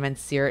my salmon,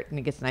 sear it, and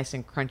it gets nice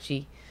and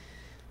crunchy.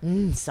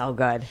 So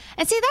good.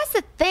 And see, that's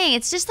the thing.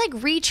 It's just like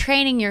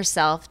retraining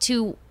yourself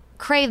to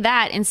crave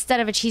that instead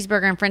of a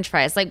cheeseburger and french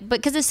fries. Like,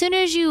 because as soon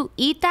as you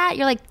eat that,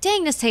 you're like,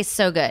 dang, this tastes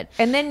so good.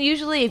 And then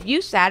usually if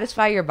you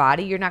satisfy your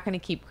body, you're not going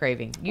to keep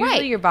craving. Usually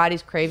Right. your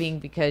body's craving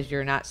because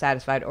you're not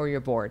satisfied or you're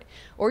bored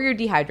or you're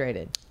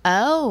dehydrated.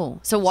 Oh,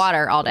 so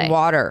water all day.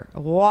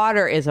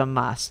 Water is a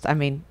must. I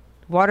mean,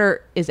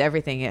 water is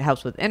everything. It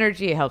helps with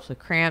energy. It helps with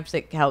cramps.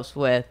 It helps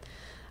with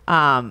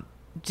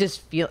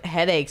just feel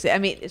headaches. I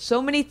mean,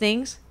 so many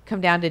things come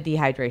down to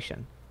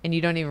dehydration and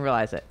you don't even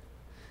realize it.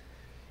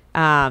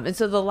 And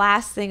so the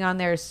last thing on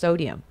there is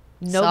sodium.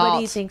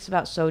 Nobody Salt. thinks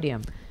about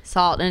sodium.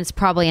 Salt, and it's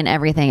probably in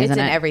everything, It's isn't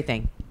in it?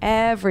 everything.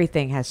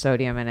 Everything has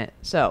sodium in it.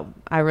 So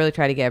I really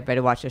try to get everybody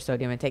to watch their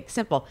sodium intake.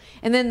 Simple.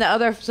 And then the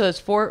other, so it's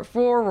four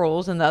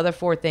rules, and the other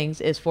 4 things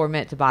is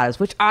 4-minute Tabatas,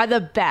 which are the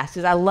best.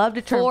 Because I love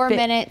to turn 4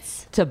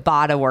 minutes.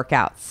 Tabata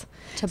workouts.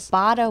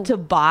 Tabata.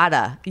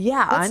 Tabata.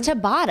 Yeah. What's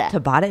Tabata?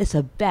 Tabata is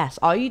the best.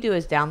 All you do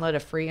is download a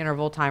free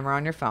interval timer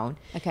on your phone.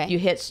 Okay. You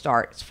hit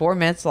start. It's 4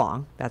 minutes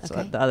long. That's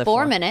Okay. what the other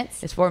 4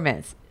 minutes. It's 4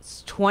 minutes.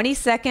 It's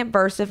 20-second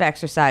bursts of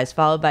exercise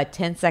followed by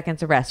 10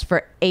 seconds of rest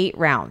for 8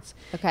 rounds.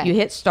 Okay. You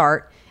hit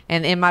start.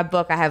 And in my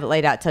book, I have it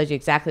laid out. It tells you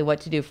exactly what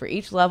to do for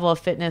each level of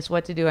fitness,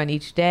 what to do on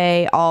each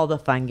day, all the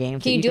fun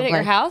games. Can you do it at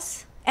your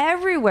house?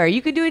 Everywhere.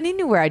 You can do it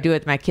anywhere. I do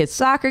it at my kids'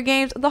 soccer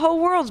games. The whole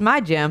world's my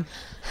gym.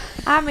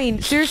 I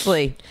mean,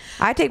 seriously.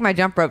 I take my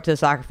jump rope to the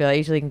soccer field. I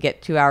usually can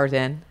get 2 hours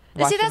in.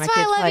 See, watching that's my why I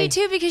kids love play. you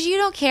too, because you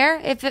don't care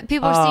if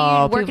people see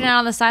Oh, you working people- out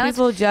on the sidelines.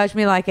 People judge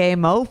me like a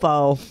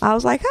mofo. I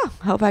was like, oh,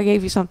 hope I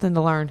gave you something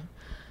to learn.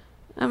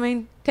 I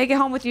mean, take it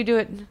home with you, do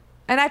it.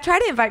 And I try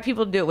to invite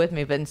people to do it with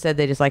me, but instead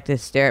they just like to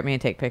stare at me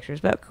and take pictures.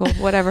 But cool,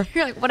 whatever.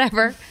 You're like,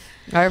 whatever.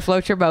 Or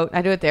float your boat.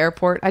 I do it at the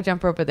airport. I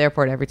jump rope at the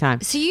airport every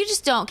time. So you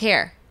just don't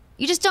care.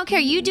 You just don't care.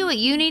 You do what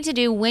you need to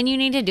do when you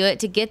need to do it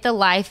to get the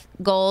life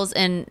goals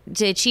and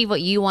to achieve what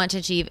you want to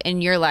achieve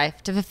in your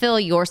life, to fulfill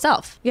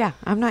yourself. Yeah,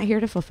 I'm not here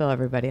to fulfill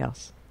everybody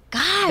else.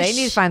 Gosh. They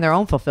need to find their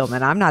own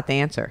fulfillment. I'm not the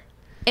answer.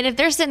 And if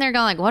they're sitting there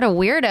going like, what a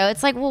weirdo,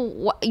 it's like,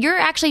 well, you're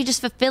actually just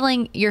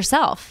fulfilling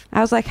yourself.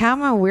 I was like, how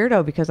am I a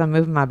weirdo because I'm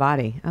moving my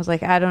body? I was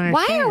like, I don't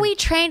understand. Why are we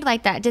trained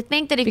like that to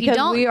think that if Because you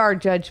don't... we are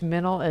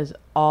judgmental as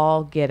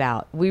all get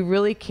out. We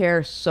really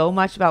care so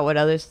much about what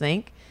others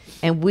think,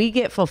 and we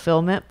get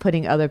fulfillment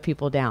putting other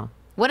people down.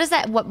 What is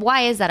that?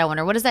 Why is that, I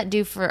wonder? What does that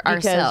do for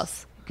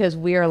ourselves? Because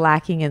we are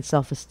lacking in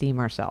self-esteem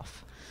ourselves.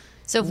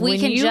 So if we when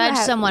can you judge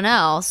have- someone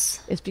else...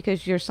 It's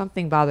because you're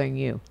something bothering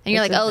you. And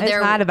you're It's like, oh, it's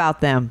they're- not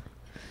about them.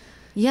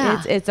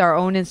 Yeah. It's our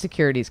own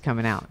insecurities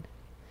coming out.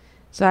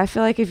 So I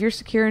feel like if you're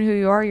secure in who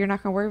you are, you're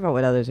not going to worry about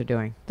what others are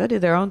doing. They'll do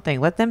their own thing.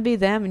 Let them be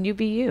them and you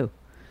be you.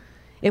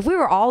 If we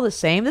were all the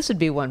same, this would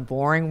be one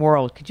boring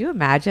world. Could you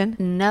imagine?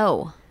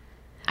 No.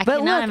 I But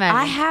cannot look, imagine.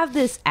 I have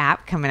this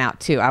app coming out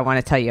too. I want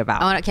to tell you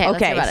about. Let's hear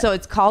about it. So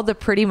it's called the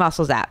Pretty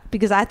Muscles app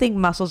because I think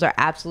muscles are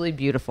absolutely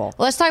beautiful.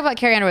 Well, let's talk about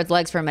Carrie Underwood's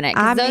legs for a minute.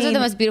 I Because those are the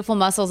mean- most beautiful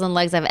muscles and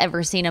legs I've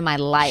ever seen in my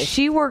life.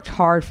 She worked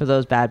hard for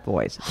those bad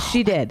boys.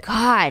 She did.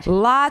 God.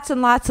 Lots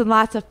and lots and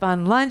lots of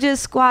fun lunges,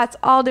 squats,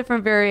 all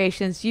different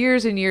variations.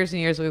 Years and years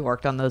and years we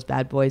worked on those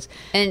bad boys.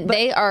 And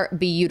they are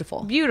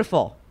beautiful.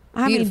 Beautiful.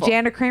 I Beautiful. mean,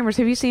 Jana Kramer's.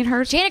 Have you seen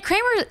hers? Janet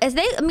Kramer,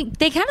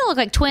 they kind of look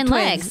like twin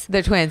legs.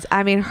 They're twins.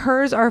 I mean,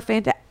 hers are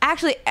fantastic.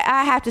 Actually,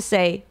 I have to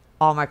say,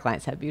 all my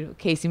clients have beautiful.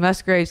 Casey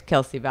Musgraves,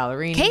 Kelsey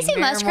Ballerini. Casey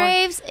Mary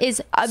Musgraves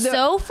is they're-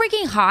 so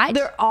freaking hot.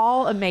 They're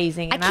all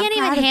amazing. I and I'm can't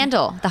even proud of them.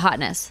 handle the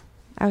hotness.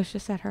 I was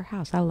just at her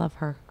house. I love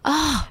her.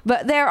 Oh.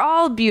 But they're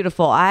all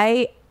beautiful.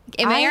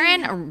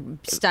 Aaron,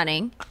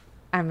 stunning.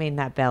 I mean,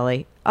 that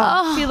belly.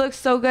 Oh, she looks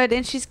so good.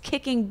 And she's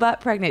kicking butt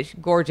pregnant. She's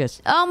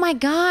gorgeous. Oh my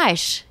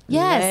gosh.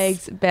 Yes.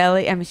 Legs,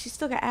 belly. I mean, she's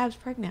still got abs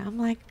pregnant. I'm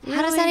like, really?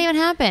 How does that even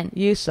happen?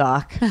 You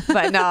suck.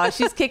 But no,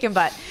 she's kicking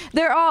butt.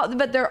 They're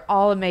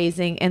all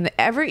amazing. And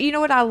you know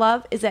what I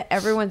love is that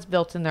everyone's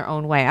built in their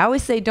own way. I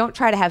always say, don't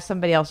try to have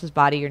somebody else's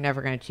body. You're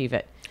never going to achieve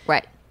it.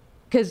 Right.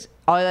 Because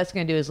all that's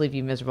going to do is leave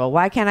you miserable.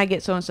 Why can't I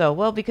get so-and-so?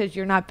 Well, because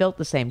you're not built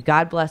the same.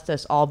 God blessed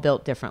us all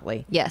built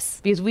differently.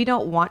 Yes. Because we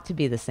don't want to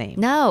be the same.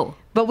 No.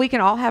 But we can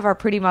all have our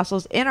pretty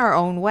muscles in our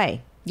own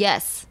way.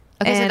 Yes.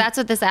 Okay, so And that's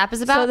what this app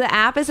is about? So the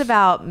app is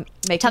about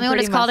making Tell me what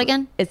pretty it's called muscles.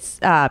 again?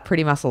 It's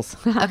Pretty Muscles.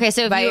 Okay,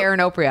 so if by you-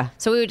 Erin Opria.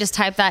 So we would just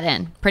type that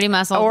in. Pretty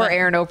muscle. Or but-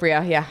 Erin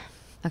Opria, yeah.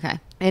 Okay.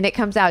 And it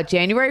comes out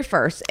January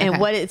 1st. And Okay.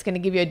 what it's going to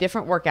give you a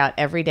different workout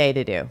every day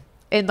to do.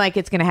 And like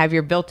it's going to have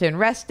your built-in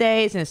rest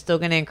days, and it's still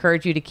going to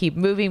encourage you to keep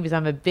moving, because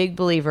I'm a big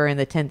believer in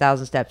the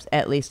 10,000 steps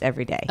at least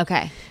every day.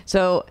 Okay.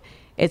 So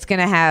it's going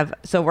to have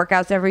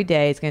workouts every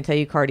day. It's going to tell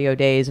you cardio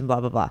days and blah,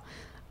 blah, blah.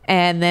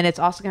 And then it's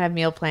also going to have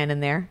meal plan in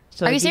there.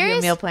 So Are you it'll give serious?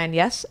 A meal plan,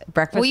 yes.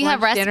 Breakfast, Will you have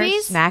lunch, dinner,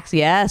 recipes? snacks,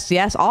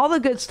 yes. All the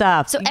good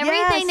stuff. So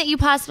everything that you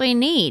possibly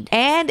need.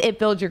 And it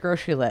builds your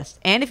grocery list.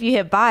 And if you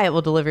hit buy, it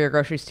will deliver your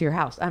groceries to your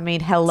house. I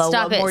mean, hello,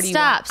 Stop what it. more do you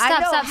want? Stop. I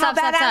know, Stop. how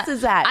badass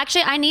is that?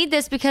 Actually, I need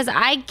this because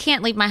I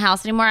can't leave my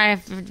house anymore. I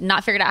have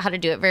not figured out how to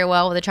do it very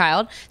well with a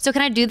child. So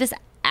can I do this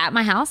at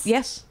my house?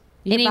 Yes.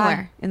 You hit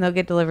Anywhere. buy, and they'll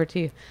get delivered to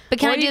you. But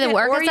can Or I do you the can-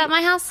 or workouts you- at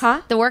my house?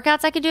 Huh? The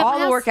workouts I could do at All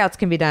my the house? workouts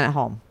can be done at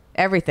home.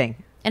 Everything.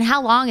 And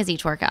how long is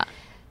each workout?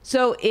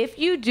 So if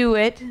you do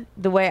it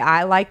the way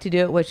I like to do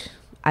it, which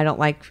I don't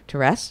like to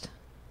rest,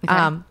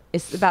 Okay.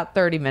 it's about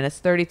 30 minutes,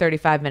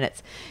 35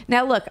 minutes.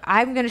 Now, look,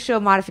 I'm going to show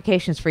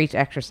modifications for each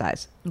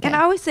exercise. Okay. And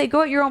I always say,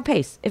 go at your own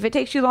pace. If it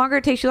takes you longer,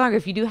 it takes you longer.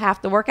 If you do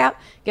half the workout,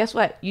 guess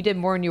what? You did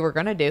more than you were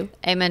going to do.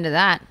 Amen to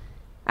that.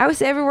 I would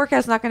say every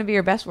workout's not going to be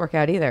your best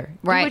workout either.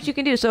 Right. Do what you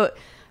can do. So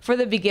for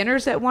the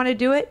beginners that want to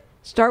do it,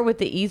 start with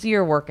the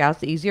easier workouts,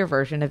 the easier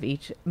version of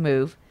each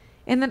move.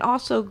 And then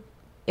also,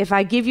 if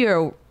I give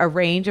you a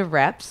range of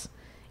reps,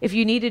 if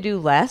you need to do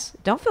less,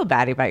 don't feel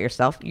bad about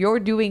yourself. You're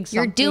doing something.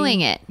 You're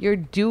doing it. You're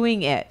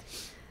doing it.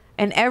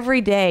 And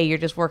every day you're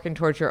just working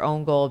towards your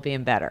own goal of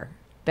being better.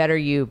 Better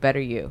you,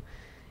 better you.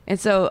 And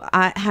so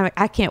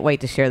I can't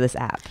wait to share this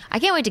app. I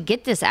can't wait to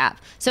get this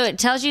app. So it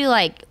tells you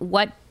like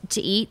what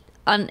to eat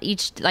on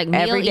each meal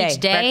Every day. each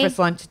day. Breakfast,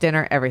 lunch,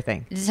 dinner,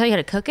 everything. Does it tell you how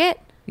to cook it?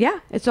 Yeah,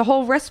 it's a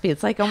whole recipe.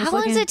 It's like almost How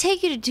long like does it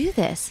take you to do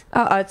this?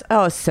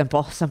 It's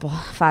simple.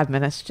 5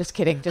 minutes. Just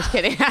kidding.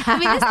 I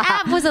mean, this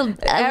app was a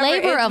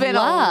labor of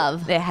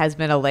love. It has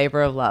been a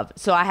labor of love.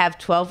 So I have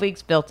 12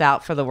 weeks built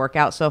out for the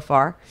workout so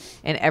far,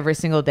 and every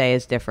single day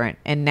is different.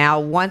 And now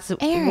once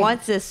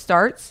this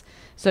starts,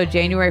 so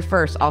January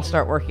 1st, I'll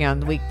start working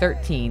on week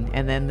 13,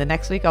 and then the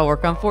next week I'll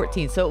work on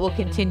 14. So it will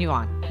continue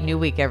on, new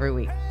week every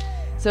week.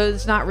 So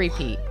it's not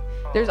repeat.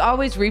 There's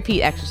always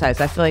repeat exercise.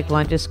 I feel like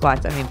lunges,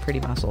 squats, pretty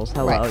muscles.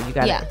 Hello, Right. you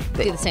got Yeah,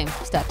 do the same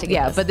stuff to get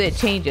Yeah, this. but it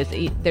changes.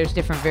 There's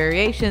different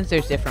variations.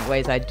 There's different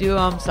ways I do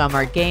them. Some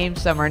are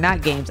games, some are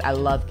not games. I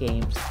love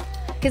games.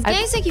 Because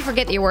games make you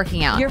forget that you're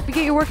working out. You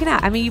forget you're working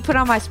out. You put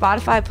on my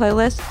Spotify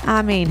playlist.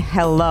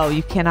 Hello,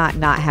 you cannot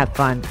not have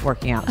fun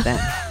working out then.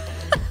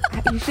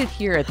 You should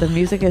hear it. The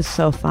music is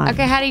so fun.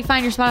 Okay, how do you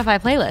find your Spotify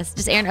playlist?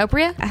 Just Erin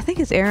Opria? I think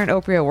it's Erin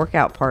Opria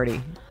Workout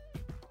Party.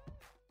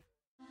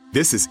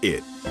 This is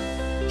it.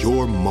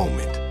 Your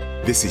moment.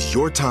 This is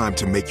your time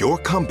to make your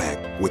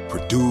comeback with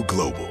Purdue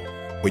Global.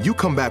 When you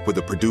come back with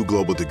a Purdue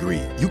Global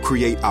degree, you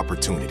create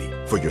opportunity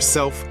for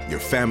yourself, your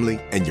family,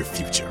 and your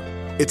future.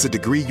 It's a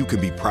degree you can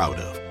be proud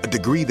of, a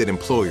degree that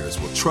employers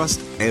will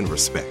trust and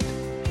respect.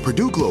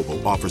 Purdue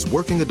Global offers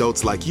working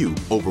adults like you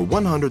over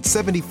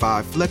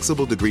 175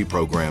 flexible degree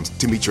programs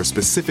to meet your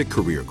specific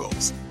career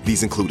goals.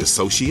 These include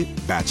associate,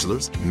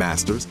 bachelor's,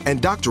 master's,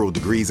 and doctoral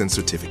degrees and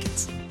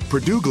certificates.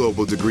 Purdue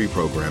Global degree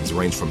programs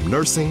range from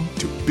nursing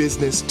to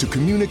business to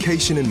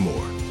communication and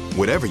more.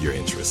 Whatever your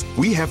interest,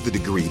 we have the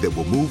degree that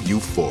will move you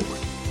forward.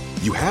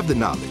 You have the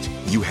knowledge,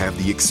 you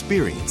have the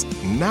experience.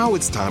 Now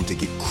it's time to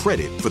get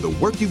credit for the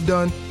work you've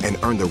done and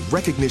earn the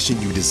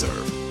recognition you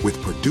deserve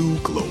with Purdue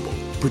Global,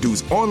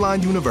 Purdue's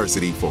online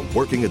university for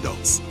working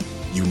adults.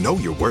 You know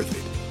you're worth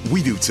it.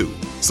 We do too.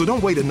 So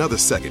don't wait another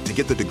second to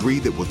get the degree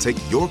that will take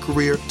your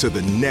career to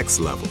the next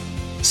level.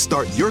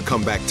 Start your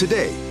comeback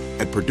today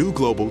at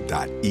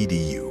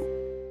purdueglobal.edu.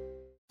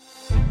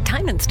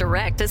 Diamonds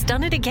Direct has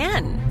done it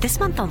again. This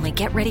month only,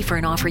 get ready for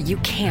an offer you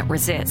can't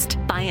resist.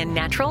 Buy a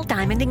natural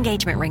diamond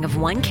engagement ring of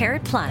 1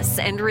 carat plus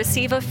and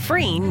receive a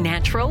free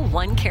natural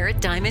 1 carat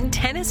diamond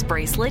tennis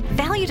bracelet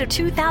valued at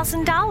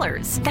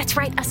 $2,000. That's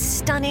right, a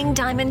stunning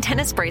diamond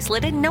tennis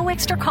bracelet at no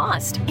extra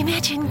cost.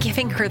 Imagine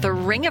giving her the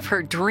ring of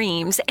her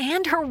dreams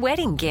and her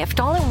wedding gift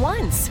all at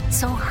once.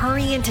 So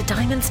hurry into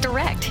Diamonds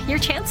Direct. Your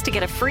chance to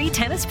get a free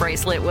tennis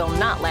bracelet will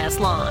not last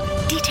long.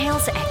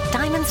 Details at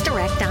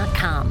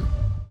diamondsdirect.com.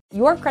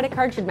 Your credit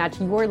card should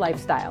match your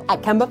lifestyle.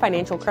 At Kemba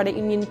Financial Credit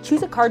Union,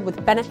 choose a card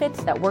with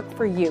benefits that work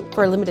for you.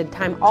 For a limited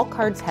time, all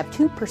cards have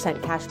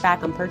 2% cash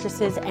back on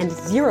purchases and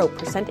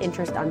 0%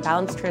 interest on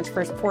balance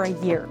transfers for a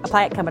year.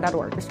 Apply at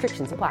Kemba.org.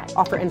 Restrictions apply.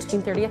 Offer ends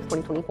June 30th,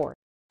 2024.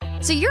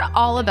 So you're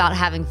all about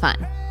having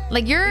fun.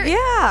 Like Yeah,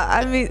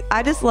 I mean,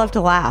 I just love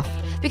to laugh.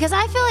 Because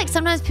I feel like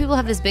sometimes people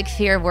have this big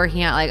fear of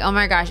working out. Like, oh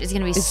my gosh, it's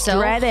going to be so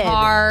dreaded.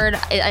 hard.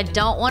 I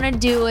don't want to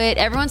do it.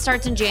 Everyone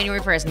starts in January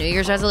 1st, New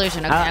Year's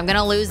resolution. Okay, I'm going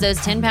to lose those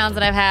 10 pounds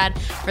that I've had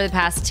for the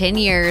past 10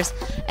 years.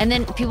 And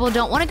then people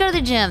don't want to go to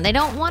the gym. They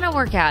don't want to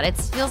work out. It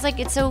feels like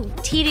it's so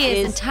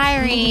tedious and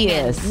tiring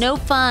and no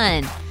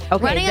fun.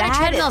 Okay, running on a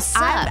treadmill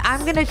sucks. I'm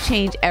going to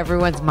change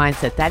everyone's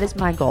mindset. That is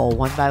my goal,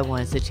 one by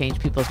one, is to change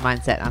people's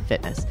mindset on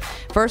fitness.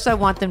 First, I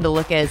want them to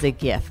look at it as a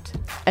gift.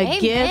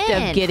 Gift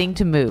of getting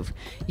to move.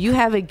 You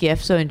have a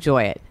gift, so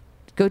enjoy it.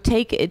 Go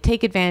take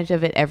advantage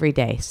of it every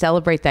day.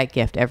 Celebrate that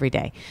gift every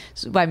day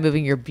by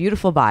moving your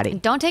beautiful body.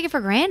 Don't take it for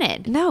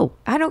granted. No,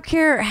 I don't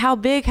care how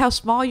big, how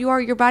small you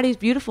are. Your body is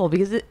beautiful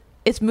because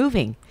it's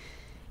moving.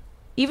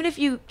 Even if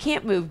you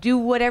can't move, do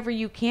whatever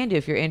you can do.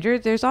 If you're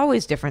injured, there's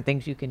always different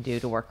things you can do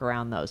to work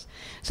around those.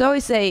 So I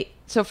always say,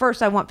 so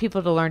first I want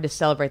people to learn to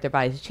celebrate their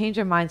bodies, change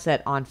their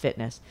mindset on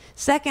fitness.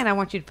 Second, I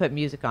want you to put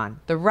music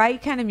on. The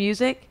right kind of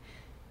music,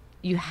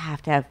 you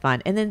have to have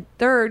fun. And then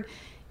third,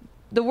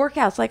 the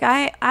workouts. Like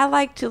I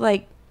like to in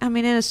a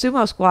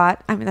sumo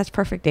squat, that's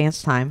perfect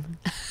dance time.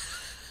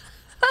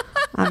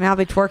 I'll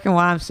be twerking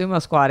while I'm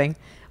sumo squatting.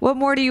 What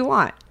more do you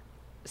want?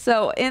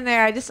 So in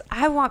there,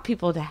 I want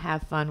people to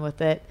have fun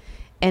with it.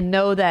 And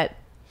know that,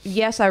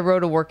 yes, I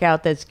wrote a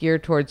workout that's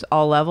geared towards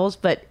all levels,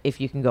 but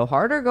if you can go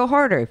harder, go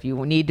harder. If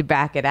you need to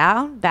back it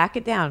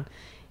down.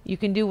 You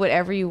can do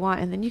whatever you want,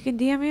 and then you can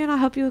DM me, and I'll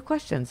help you with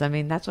questions.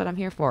 That's what I'm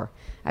here for.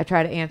 I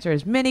try to answer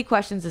as many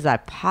questions as I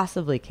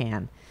possibly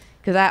can,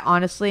 because I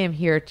honestly am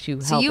here to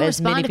help. So you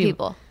respond to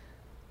people?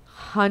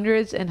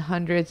 Hundreds and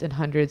hundreds and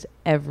hundreds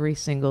every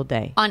single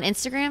day. On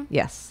Instagram?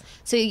 Yes.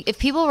 So if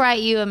people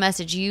write you a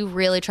message, you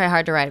really try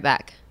hard to write it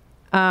back?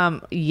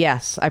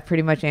 Yes, I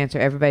pretty much answer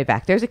everybody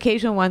back. There's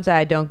occasional ones that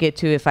I don't get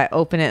to. If I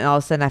open it and all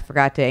of a sudden I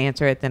forgot to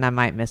answer it, then I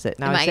might miss it.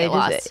 And I might get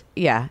lost.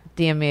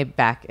 DM me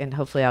back and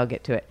hopefully I'll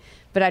get to it.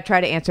 But I try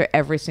to answer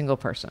every single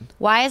person.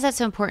 Why is that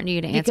so important to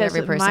you to answer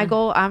every person? My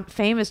goal,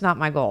 fame is not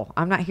my goal.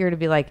 I'm not here to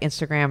be like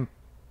Instagram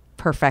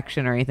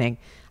perfection or anything.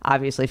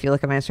 Obviously, if you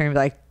look at my Instagram, you'll be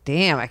like,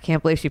 damn, I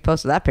can't believe she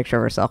posted that picture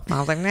of herself. And I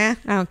was like, nah,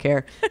 I don't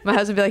care. My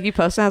husband would be like, you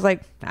posted? I was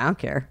like, I don't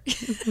care.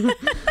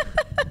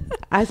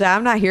 I said,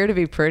 I'm not here to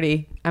be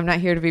pretty. I'm not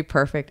here to be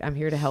perfect. I'm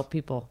here to help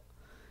people.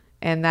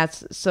 And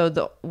so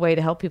the way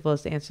to help people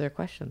is to answer their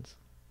questions.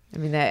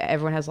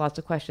 Everyone has lots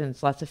of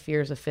questions, lots of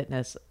fears of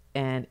fitness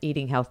and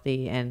eating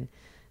healthy and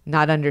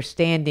not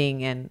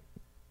understanding. And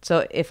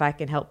so if I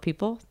can help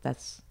people,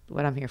 that's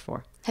what I'm here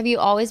for. Have you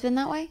always been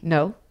that way?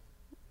 No.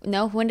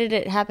 When did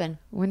it happen?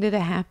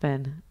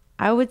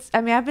 I've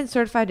been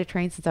certified to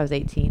train since I was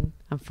 18.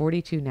 I'm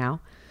 42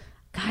 now.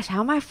 Gosh, how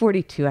am I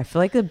 42? I feel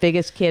like the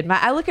biggest kid.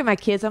 I look at my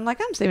kids. I'm like,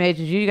 I'm the same age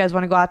as you. You guys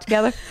want to go out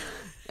together?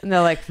 And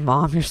they're like,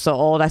 Mom, you're so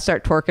old. I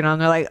start twerking on them.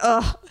 They're like,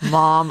 ugh,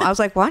 Mom. I was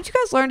like, why don't you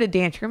guys learn to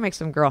dance? You're going to make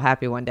some girl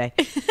happy one day.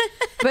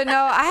 But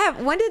no,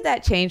 when did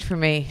that change for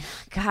me?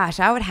 Gosh,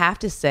 I would have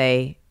to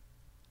say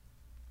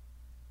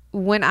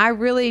when I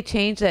really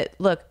changed it.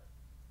 Look,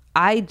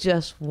 I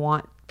just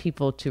want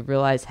people to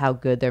realize how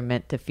good they're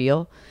meant to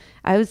feel.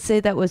 I would say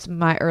that was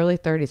my early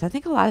 30s. I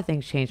think a lot of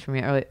things changed for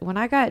me early. When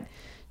I got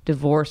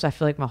divorced, I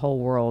feel like my whole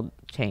world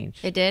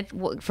changed. It did?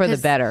 For the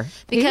better.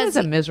 Because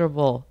he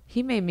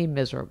made me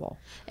miserable.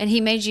 And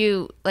he made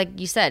you, like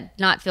you said,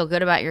 not feel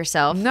good about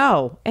yourself.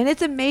 No. And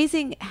it's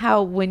amazing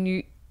how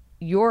when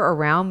you're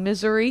around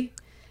misery,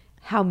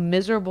 how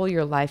miserable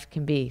your life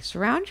can be.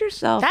 Surround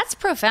yourself. That's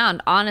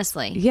profound,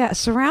 honestly. Yeah.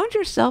 Surround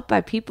yourself by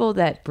people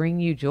that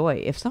bring you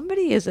joy. If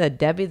somebody is a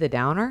Debbie the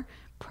Downer,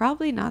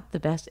 probably not the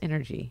best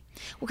energy.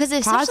 Well, because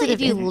especially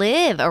if you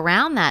live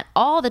around that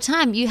all the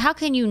time, how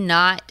can you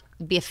not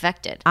be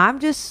affected? I'm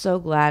just so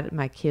glad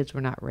my kids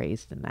were not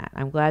raised in that.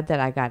 I'm glad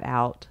that I got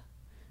out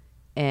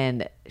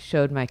and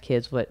showed my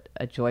kids what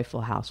a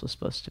joyful house was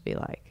supposed to be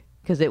like,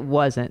 because it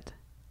wasn't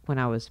when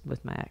I was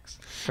with my ex.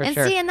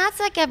 And that's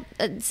like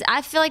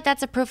I feel like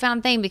that's a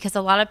profound thing, because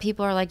a lot of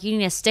people are like, you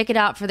need to stick it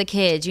out for the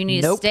kids. You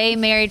need to stay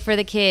married for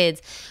the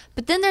kids.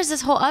 But then there's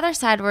this whole other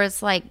side where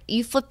it's like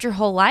you flipped your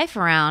whole life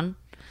around.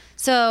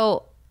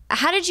 So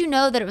how did you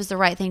know that it was the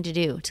right thing to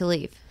do, to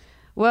leave?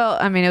 Well,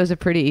 it was a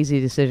pretty easy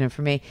decision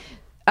for me.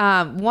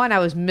 One, I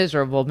was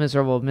miserable.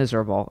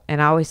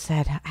 And I always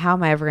said, how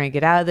am I ever going to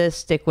get out of this?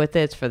 Stick with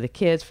it. It's for the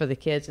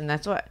kids. And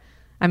that's what,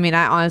 I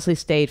honestly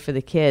stayed for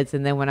the kids.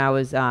 And then when I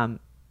was on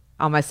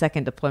my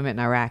second deployment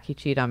in Iraq, he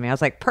cheated on me. I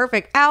was like,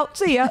 perfect, out,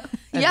 see ya.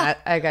 And yeah.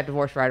 I got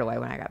divorced right away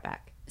when I got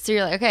back. So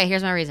you're like, okay,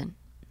 here's my reason.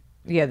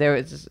 Yeah,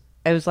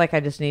 it was like I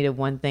just needed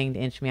one thing to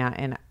inch me out.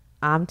 And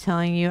I'm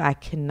telling you, I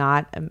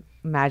cannot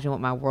imagine what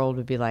my world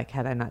would be like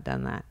had I not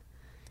done that.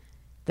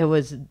 There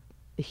was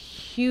a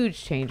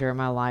huge changer in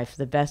my life.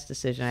 The best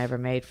decision I ever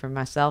made for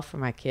myself, for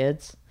my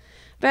kids,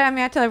 But I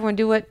mean, I tell everyone,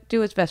 do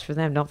what's best for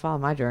them. Don't follow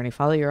my journey.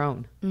 Follow your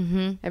own.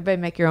 Mm-hmm. Everybody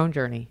make your own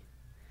journey.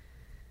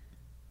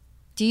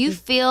 Do you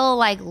feel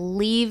like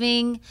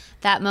leaving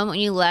that moment when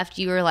you left,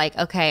 you were like,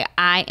 okay,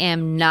 I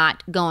am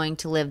not going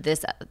to live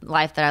this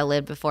life that I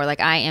lived before.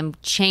 Like, I am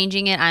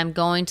changing it. I'm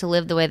going to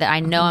live the way that I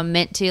know I'm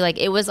meant to. Like,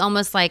 it was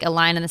almost like a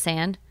line in the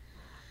sand.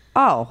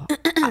 Oh,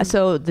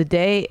 so the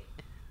day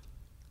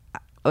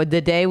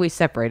we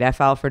separated, I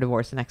filed for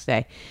divorce the next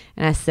day.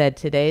 And I said,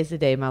 today is the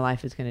day my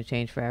life is going to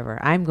change forever.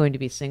 I'm going to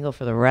be single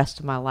for the rest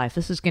of my life.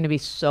 This is going to be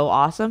so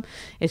awesome.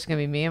 It's going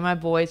to be me and my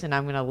boys, and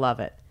I'm going to love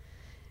it.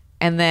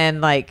 And then,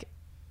 like,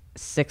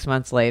 6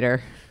 months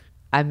later,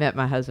 I met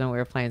my husband. We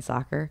were playing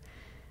soccer.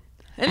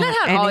 Isn't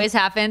that how it always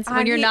happens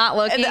when you're not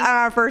looking? On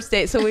our first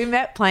date. So we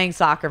met playing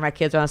soccer. My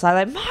kids were on the side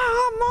like,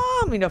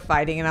 Mom,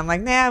 fighting. And I'm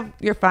like, nah,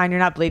 you're fine. You're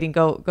not bleeding.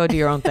 Go do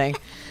your own thing.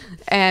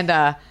 And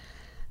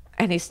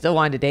he still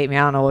wanted to date me.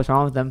 I don't know what's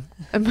wrong with him.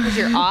 Because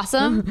you're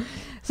awesome.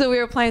 So we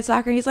were playing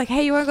soccer, and he's like,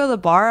 hey, you want to go to the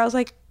bar? I was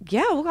like,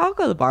 yeah, I'll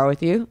go to the bar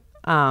with you.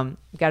 Got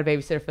a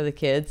babysitter for the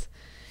kids.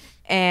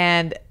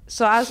 And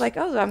so I was like,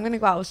 oh, I'm going to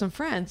go out with some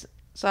friends.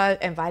 So I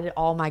invited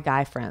all my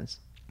guy friends.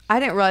 I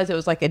didn't realize it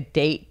was like a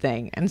date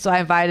thing. And so I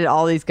invited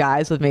all these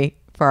guys with me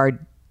for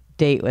our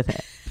date with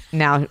it.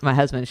 Now my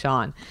husband,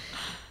 Sean.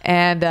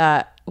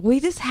 And we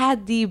just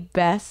had the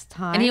best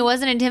time. And he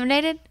wasn't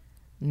intimidated?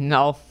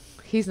 No,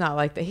 he's not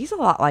like that. He's a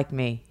lot like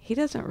me. He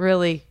doesn't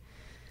really,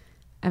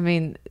 I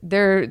mean,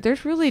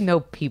 there's really no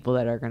people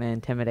that are going to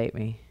intimidate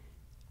me.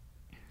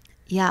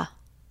 Yeah.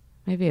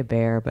 Maybe a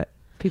bear, but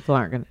people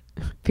aren't going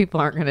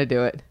to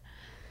do it.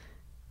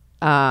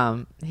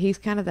 He's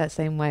kind of that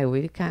same way.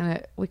 We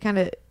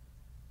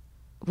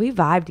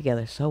vibe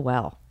together so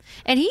well.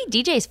 And he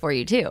DJs for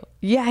you too.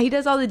 Yeah, he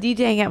does all the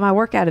DJing at my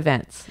workout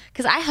events.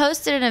 Because I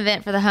hosted an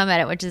event for the Home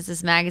Edit, which is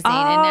this magazine in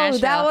Oh,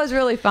 Nashville. that was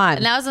really fun.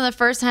 And that was one of the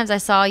first times I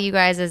saw you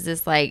guys as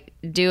this like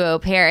duo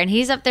pair. And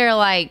he's up there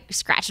like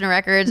scratching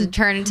records and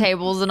turning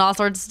tables and all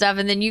sorts of stuff.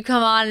 And then you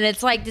come on and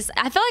it's like this.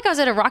 I felt like I was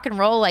at a rock and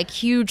roll like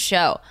huge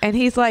show. And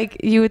he's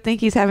like, you would think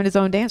he's having his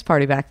own dance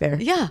party back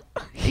there. Yeah.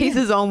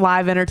 His own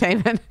live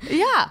entertainment.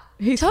 Yeah.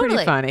 He's totally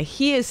pretty funny.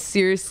 He is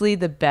seriously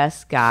the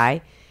best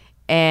guy.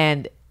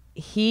 And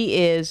he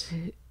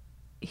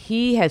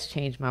has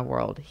changed my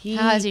world.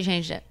 How has he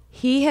changed it?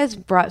 He has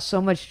brought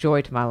so much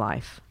joy to my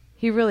life.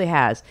 He really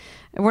has.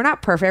 And we're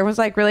not perfect. Everyone's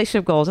like,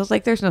 relationship goals. I was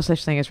like, there's no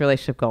such thing as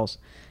relationship goals.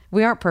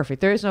 We aren't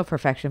perfect. There is no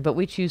perfection, but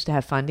we choose to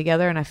have fun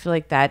together. And I feel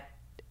like that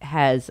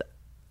has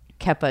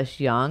kept us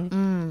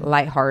young,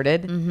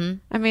 lighthearted. Mm-hmm.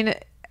 I mean,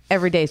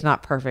 every day is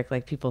not perfect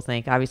like people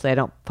think. Obviously, I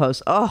don't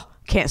post, oh,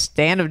 can't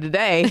stand him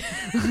today.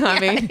 I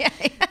mean,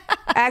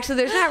 actually,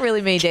 there's not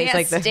really many days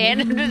like that.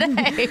 Can't stand him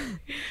today.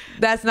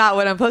 That's not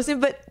what I'm posting,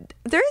 but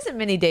there isn't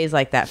many days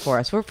like that for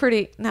us. We're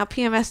pretty, now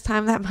PMS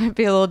time, that might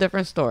be a little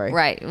different story.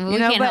 Right. We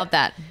can't help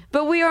that.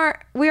 But we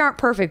aren't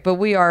perfect, but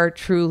we are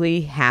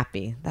truly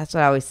happy. That's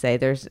what I always say.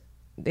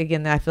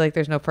 Again, I feel like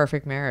there's no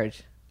perfect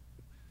marriage.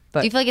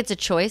 But do you feel like it's a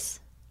choice?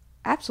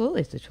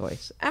 Absolutely, it's a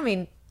choice. I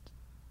mean,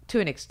 to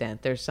an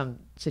extent, there's some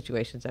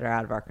situations that are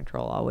out of our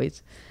control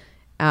always.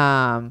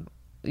 How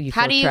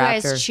do you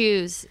guys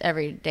choose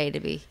every day to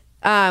be?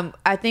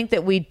 I think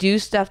that we do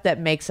stuff that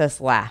makes us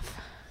laugh.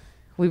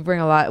 We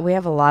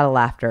have a lot of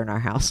laughter in our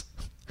house.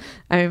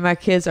 I mean, my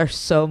kids are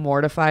so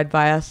mortified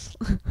by us.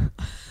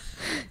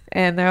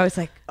 And they're always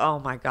like, oh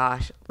my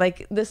gosh.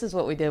 Like, this is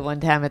what we did one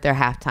time at their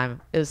halftime.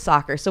 It was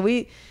soccer. So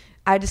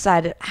I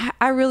decided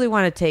I really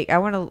want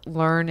to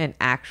learn an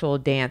actual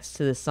dance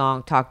to the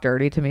song Talk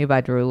Dirty to Me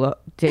by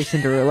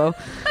Jason Derulo.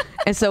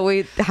 And so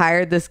we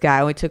hired this guy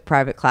and we took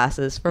private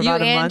classes for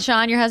about a month. You and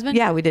Sean, your husband?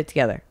 Yeah, we did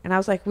together. And I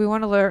was like, we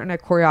want to learn a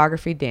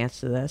choreography dance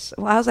to this.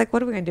 Well, I was like,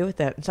 what are we going to do with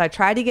that? And so I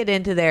tried to get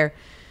into there.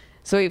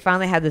 So we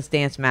finally had this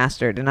dance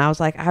mastered. And I was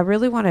like, I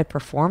really want to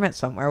perform it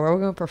somewhere. Where are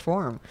we going to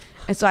perform?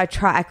 And so I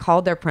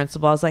called their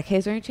principal. I was like, hey,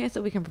 is there any chance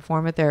that we can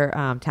perform at their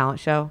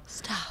talent show?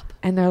 Stop.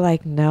 And they're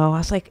like, no. I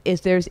was like,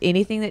 if there's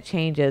anything that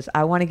changes,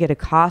 I want to get a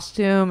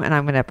costume and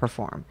I'm going to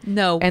perform.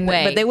 No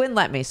way. But they wouldn't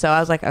let me. So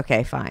I was like,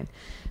 okay, fine.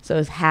 So it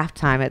was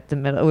halftime at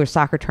we were a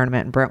soccer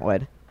tournament in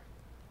Brentwood.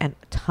 And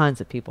tons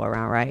of people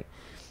around, right?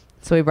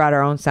 So we brought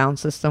our own sound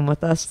system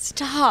with us.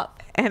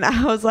 Stop. And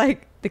I was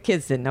like, the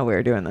kids didn't know we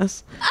were doing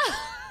this.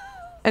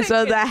 And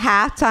so the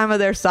halftime of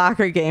their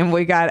soccer game,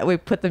 we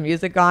put the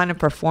music on and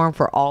performed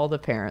for all the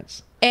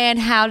parents. And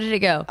how did it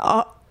go?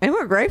 Oh, it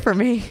went great for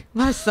me.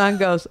 My son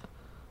goes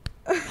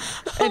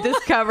and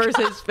just covers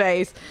his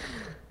face.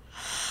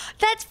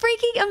 That's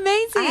freaking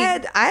amazing.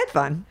 I had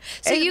fun.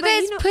 So you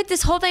guys put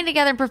this whole thing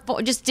together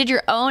and just did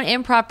your own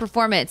improv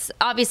performance.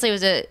 Obviously, it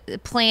was a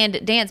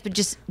planned dance, but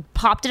just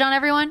popped it on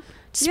everyone?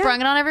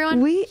 Sprung it on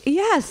everyone?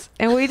 Yes.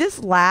 And we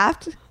just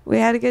laughed. We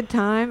had a good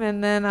time.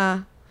 And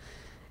then,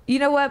 you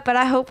know what? But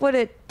I hope what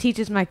it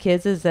teaches my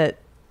kids is that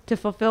to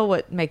fulfill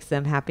what makes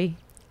them happy.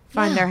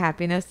 Find their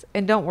happiness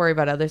and don't worry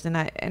about others. And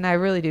I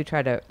really do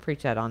try to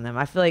preach that on them.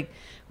 I feel like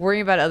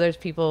worrying about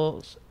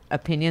people's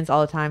opinions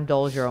all the time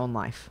dulls your own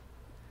life.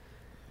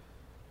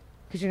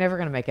 Because you're never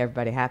going to make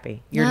everybody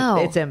happy. No.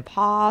 It's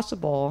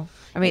impossible.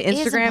 I mean, It is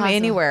Instagram, impossible.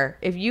 anywhere.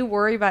 If you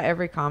worry about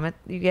every comment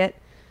you get,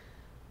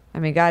 I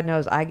mean, God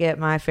knows I get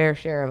my fair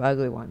share of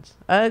ugly ones.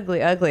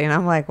 Ugly. And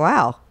I'm like,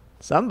 wow,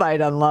 somebody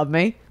doesn't love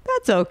me.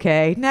 That's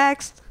okay.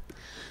 Next.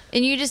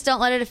 And you just don't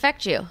let it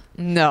affect you.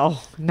 No,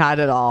 not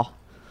at all.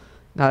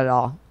 Not at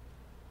all.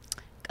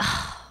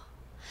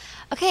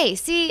 Okay,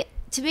 see,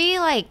 to me,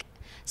 like,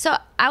 so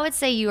I would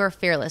say you are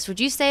fearless. Would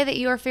you say that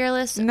you are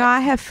fearless? No,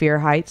 I have fear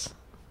heights.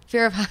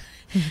 Fear of...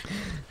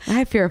 I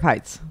have fear of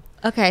heights.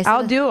 Okay. So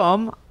I'll do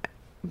them,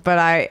 but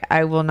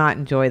I will not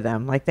enjoy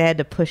them. Like, they had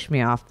to push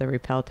me off the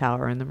rappel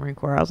tower in the Marine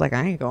Corps. I was like,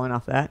 I ain't going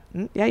off that.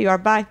 Yeah, you are.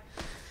 Bye.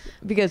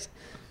 Because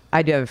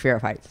I do have a fear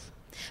of heights.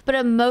 But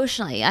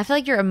emotionally, I feel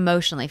like you're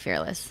emotionally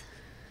fearless.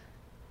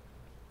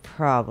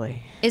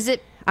 Probably. Is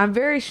it... I'm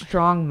very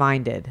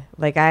strong-minded.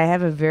 Like, I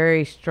have a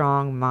very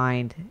strong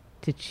mind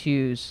to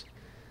choose.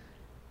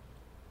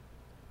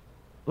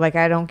 Like,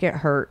 I don't get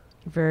hurt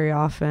very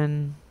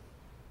often.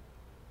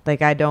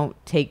 Like, I don't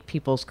take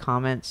people's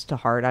comments to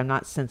heart. I'm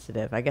not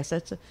sensitive. I guess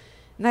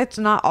that's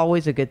not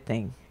always a good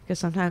thing. Because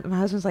sometimes my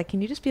husband's like,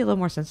 can you just be a little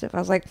more sensitive? I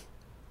was like,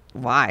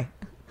 why?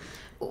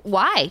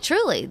 Why?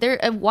 Truly.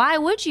 Why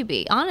would you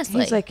be?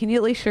 Honestly. He's like, can you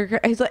at least sugar?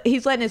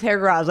 He's letting his hair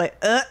grow. I was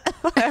like,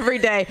 every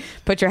day,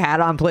 put your hat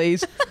on,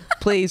 please.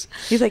 Please.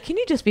 He's like, can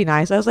you just be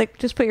nice? I was like,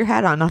 just put your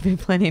hat on. I'll be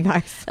plenty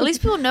nice. At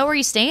least people know where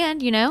you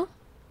stand, you know?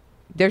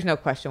 There's no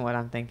question what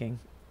I'm thinking.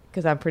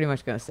 Because I'm pretty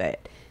much going to say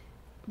it.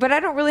 But I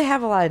don't really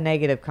have a lot of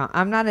negative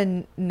I'm not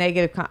a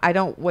negative I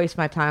don't waste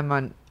my time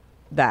on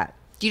that.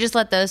 Do you just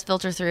let those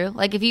filter through?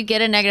 Like, if you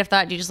get a negative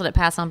thought, do you just let it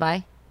pass on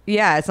by?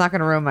 Yeah, it's not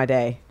going to ruin my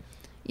day.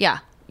 Yeah.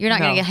 You're not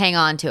going to hang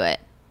on to it.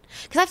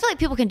 Because I feel like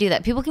people can do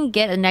that. People can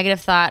get a negative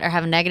thought or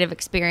have a negative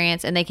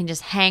experience, and they can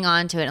just hang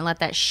on to it and let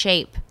that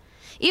shape.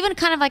 Even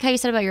kind of like how you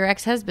said about your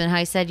ex-husband, how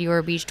he said you were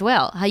a beached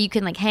whale. How you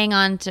can, like, hang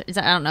on to...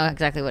 I don't know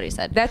exactly what he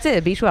said. That's it,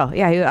 a beach whale.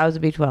 Yeah, I was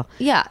a beach whale.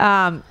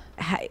 Yeah.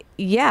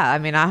 Yeah, I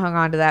mean, I hung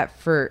on to that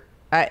for...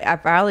 I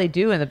probably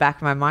do in the back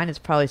of my mind. It's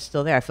probably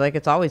still there. I feel like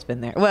it's always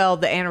been there. Well,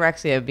 the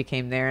anorexia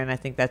became there, and I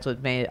think that's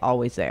what made it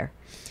always there.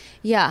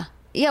 Yeah.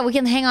 Yeah, we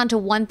can hang on to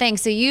one thing.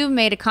 So you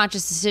made a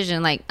conscious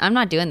decision, like, I'm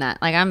not doing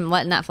that. Like, I'm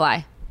letting that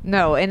fly.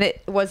 No, and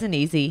it wasn't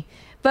easy.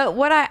 But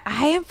what I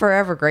am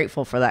forever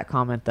grateful for that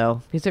comment,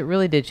 though, because it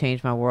really did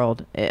change my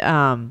world.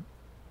 Everything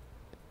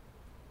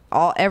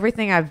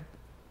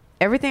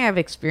I've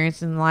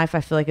experienced in life, I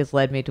feel like has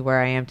led me to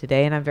where I am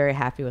today, and I'm very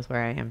happy with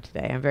where I am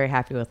today. I'm very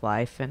happy with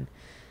life, and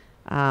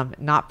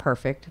not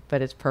perfect,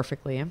 but it's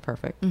perfectly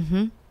imperfect.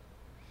 Mm-hmm.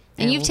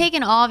 And you've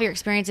taken all of your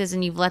experiences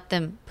and you've let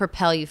them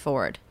propel you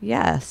forward.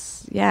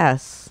 Yes.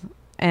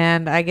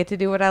 And I get to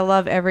do what I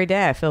love every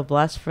day. I feel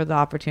blessed for the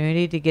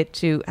opportunity to get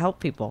to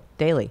help people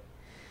daily.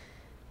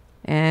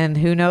 And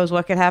who knows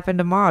what could happen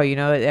tomorrow. You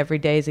know, every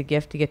day is a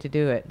gift to get to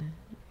do it.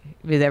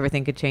 Because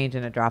everything could change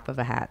in a drop of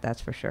a hat,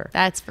 that's for sure.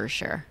 That's for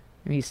sure.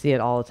 You see it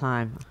all the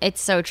time.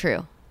 It's so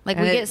true. Like,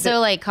 we get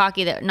so, like,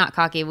 cocky that... Not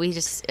cocky. We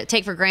just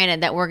take for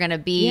granted that we're going to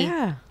be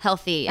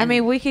healthy. I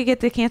mean, we could get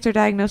the cancer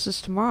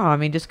diagnosis tomorrow. I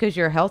mean, just because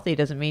you're healthy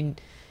doesn't mean...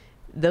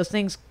 Those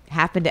things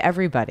happen to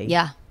everybody.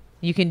 Yeah.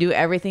 You can do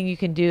everything you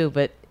can do,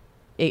 but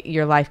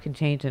your life can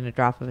change in a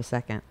drop of a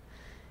second.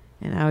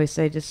 And I always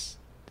say, just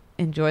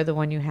enjoy the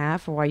one you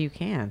have for while you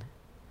can.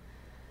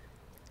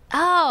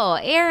 Oh,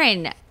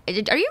 Erin, are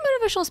you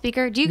a motivational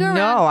speaker? Do you go around?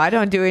 No, I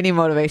don't do any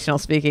motivational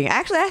speaking.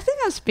 Actually, I think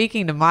I'm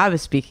speaking to my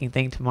speaking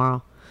thing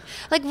tomorrow.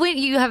 Like, when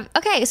you have...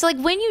 Okay, so, like,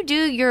 when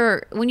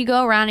you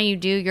go around and you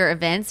do your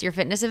events, your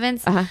fitness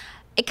events...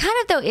 It kind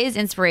of, though, is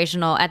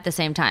inspirational at the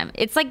same time.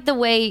 It's like the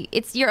way...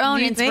 It's your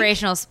own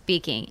inspirational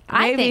speaking.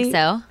 I think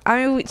so.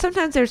 I mean,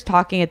 sometimes there's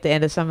talking at the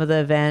end of some of the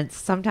events.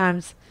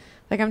 Sometimes...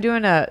 Like, I'm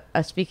doing a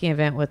speaking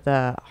event with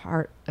the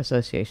Heart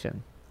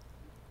Association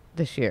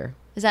this year.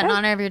 Is that in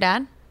honor of your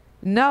dad?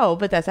 No,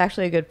 but that's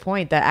actually a good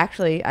point. That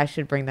actually, I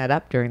should bring that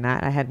up during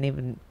that. I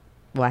hadn't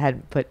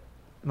put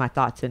my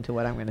thoughts into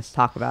what I'm going to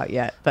talk about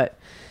yet. But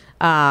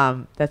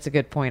that's a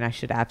good point. I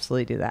should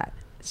absolutely do that.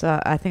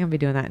 So I think I'll be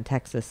doing that in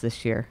Texas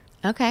this year.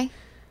 Okay.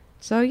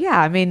 So,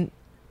 yeah, I mean,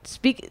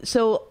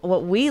 so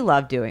what we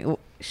love doing,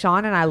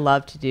 Sean and I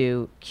love to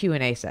do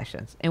Q&A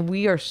sessions, and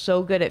we are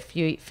so good at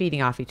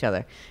feeding off each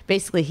other.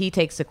 Basically, he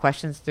takes the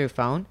questions through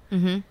phone,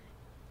 and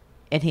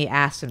he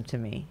asks them to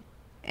me,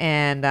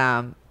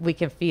 and we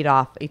can feed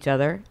off each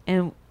other,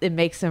 and it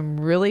makes them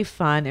really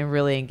fun and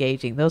really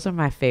engaging. Those are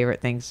my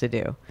favorite things to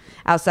do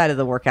outside of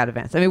the workout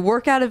events. I mean,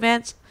 workout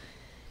events,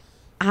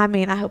 I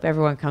hope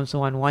everyone comes to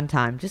one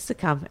time just to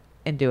come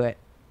and do it.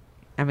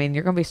 I mean,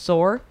 you're going to be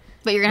sore.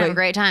 But you're going to have a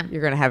great time.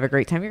 You're going to have a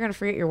great time. You're going to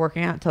forget you're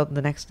working out until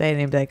the next day,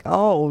 and you'll be like,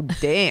 oh,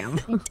 damn.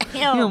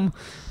 Damn.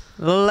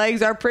 The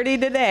legs are pretty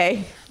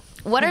today.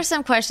 What are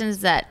some questions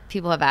that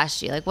people have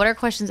asked you? Like, what are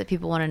questions that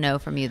people want to know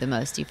from you the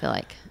most, do you feel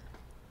like?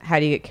 How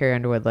do you get Carrie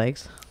Underwood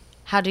legs?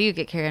 How do you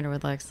get Carrie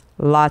Underwood legs?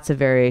 Lots of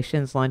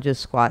variations, lunges,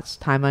 squats,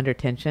 time under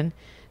tension.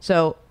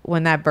 So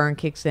when that burn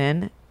kicks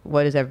in,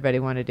 what does everybody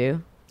want to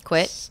do?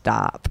 Quit.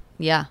 Stop.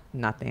 Yeah.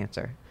 Not the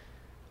answer.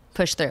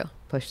 Push through.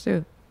 Push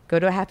through. Go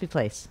to a happy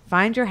place.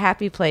 Find your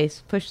happy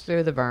place. Push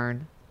through the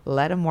burn.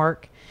 Let them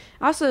work.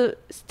 Also,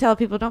 tell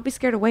people, don't be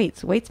scared of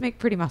weights. Weights make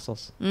pretty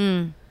muscles.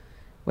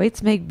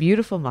 Weights make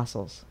beautiful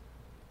muscles.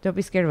 Don't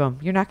be scared of them.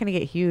 You're not going to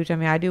get huge. I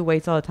mean, I do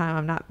weights all the time.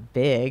 I'm not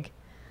big.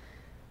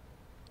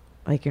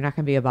 Like, you're not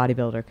going to be a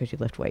bodybuilder because you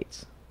lift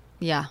weights.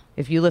 Yeah.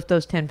 If you lift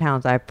those 10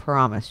 pounds, I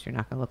promise you're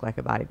not going to look like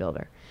a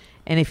bodybuilder.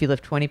 And if you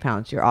lift 20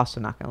 pounds, you're also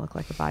not going to look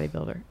like a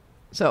bodybuilder.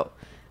 So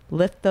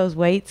lift those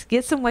weights.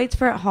 Get some weights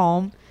for at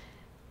home.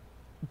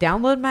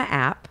 Download my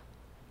app.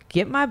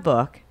 Get my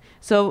book.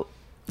 So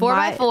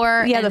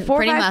 4x4 yeah, and the 4x4.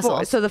 pretty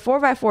muscles. So the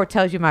 4x4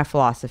 tells you my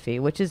philosophy,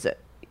 which is,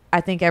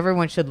 I think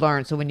everyone should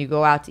learn. So when you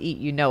go out to eat,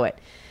 you know it.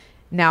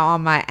 Now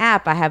on my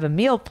app, I have a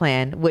meal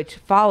plan, which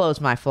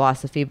follows my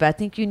philosophy, but I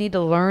think you need to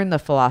learn the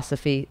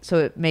philosophy so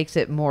it makes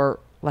it more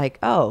like,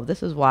 oh,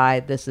 this is why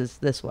this is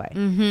this way.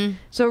 Mm-hmm.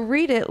 So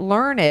read it,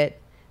 learn it.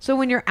 So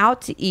when you're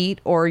out to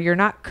eat or you're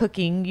not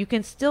cooking, you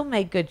can still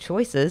make good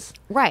choices.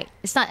 Right.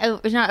 It's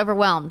not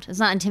overwhelmed. It's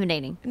not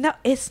intimidating. No,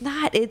 it's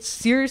not. It's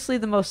seriously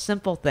the most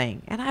simple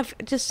thing. And I've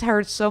just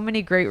heard so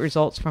many great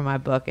results from my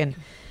book. And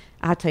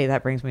I'll tell you,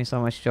 that brings me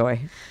so much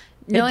joy.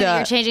 Knowing that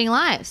you're changing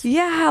lives.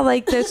 Yeah,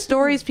 like the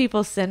stories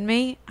people send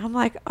me, I'm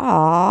like,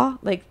 aw,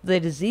 like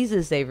the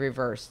diseases they've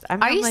reversed.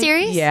 Are you like,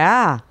 serious?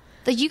 Yeah.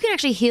 That you can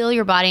actually heal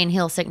your body and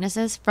heal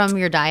sicknesses from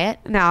your diet?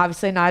 Now,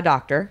 obviously not a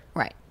doctor.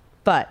 Right.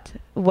 But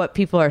what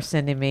people are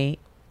sending me,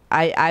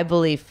 I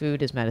believe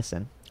food is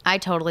medicine. I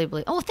totally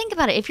believe. Oh, think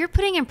about it. If you're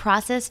putting in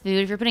processed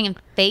food, if you're putting in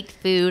fake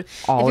food,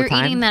 all if you're the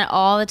time. eating that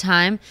all the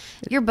time,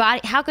 your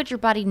body, how could your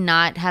body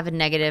not have a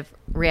negative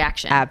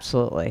reaction?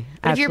 Absolutely.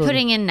 But if you're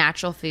putting in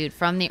natural food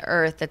from the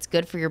earth that's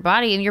good for your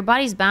body, and your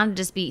body's bound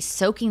to just be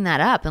soaking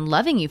that up and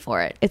loving you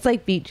for it. It's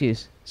like beet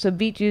juice. So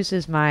beet juice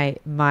is my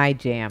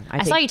jam.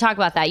 I saw you talk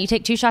about that. You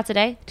take 2 shots a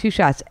day? 2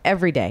 shots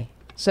every day.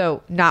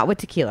 So not with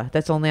tequila.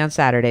 That's only on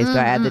Saturdays. So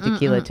I add the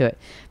tequila to it.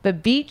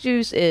 But beet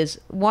juice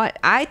is what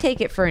I take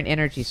it for an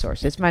energy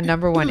source. It's my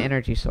number one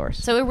energy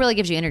source. So it really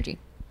gives you energy.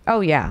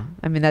 Oh yeah.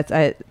 I mean,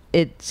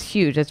 it's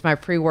huge. It's my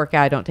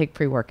pre-workout. I don't take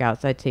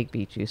pre-workouts. I take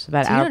beet juice. So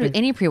you don't do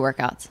any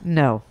pre-workouts?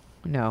 No.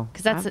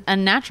 Because that's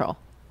unnatural.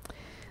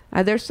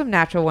 There's some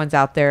natural ones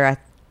out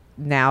there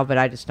now, but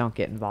I just don't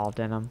get involved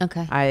in them.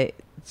 Okay. I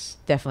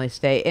definitely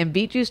stay. And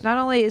beet juice, not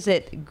only is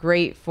it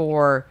great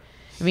for,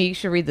 I mean, you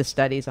should read the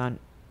studies on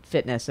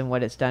fitness and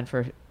what it's done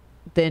for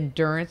the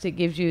endurance it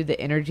gives you, the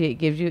energy it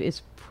gives you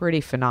is pretty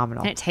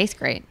phenomenal. And it tastes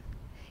great.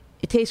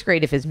 It tastes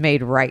great if it's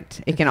made right.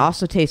 It can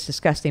also taste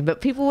disgusting.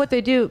 But people, what they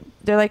do,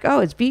 they're like,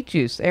 oh, it's beet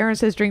juice. Aaron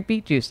says drink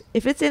beet juice.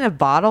 If it's in a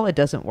bottle, it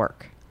doesn't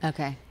work.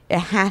 Okay. It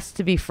has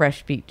to be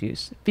fresh beet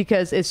juice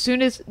because as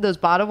soon as those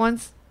bottle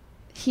ones,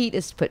 heat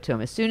is put to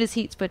them. As soon as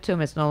heat's put to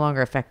them, it's no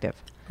longer effective.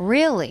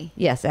 Really?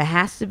 Yes, it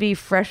has to be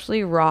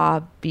freshly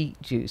raw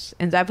beet juice.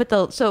 And I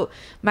put so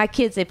my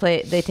kids, they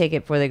take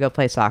it before they go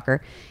play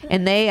soccer,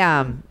 and they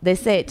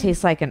say it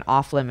tastes like an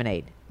off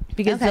lemonade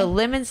because the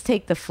lemons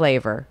take the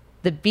flavor,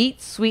 the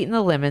beets sweeten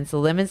the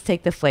lemons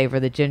take the flavor,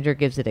 the ginger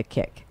gives it a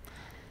kick.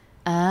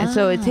 And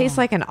so it tastes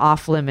like an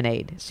off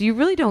lemonade. So you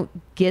really don't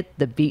get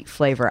the beet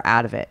flavor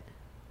out of it.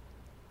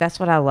 That's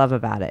what I love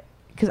about it.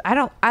 Because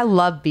I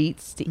love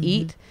beets to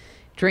eat.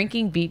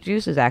 Drinking beet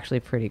juice is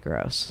actually pretty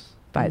gross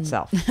by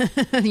itself.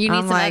 You need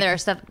some other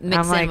stuff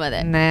mixed in with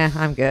it. Nah,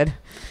 I'm good.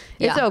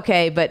 It's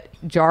okay, but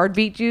jarred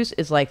beet juice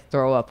is like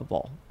throw up a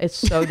bowl. It's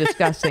so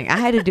disgusting. I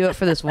had to do it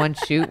for this one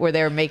shoot where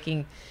they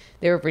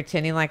were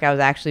pretending like I was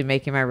actually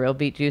making my real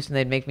beet juice and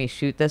they'd make me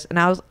shoot this.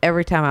 And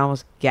every time I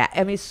almost I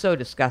mean, it's so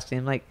disgusting.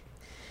 I'm like,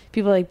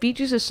 people are like, beet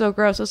juice is so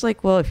gross. It's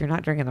like, well, if you're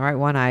not drinking the right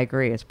one, I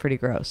agree. It's pretty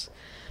gross.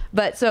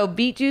 But so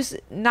beet juice,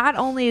 not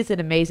only is it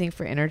amazing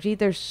for energy,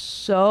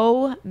 it's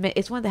one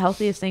of the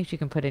healthiest things you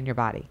can put in your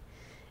body.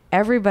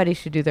 Everybody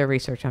should do their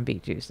research on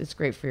beet juice. It's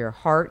great for your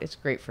heart. It's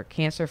great for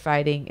cancer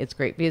fighting. It's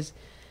great because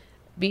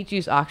beet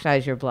juice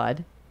oxidizes your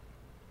blood.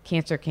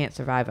 Cancer can't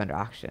survive under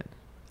oxygen.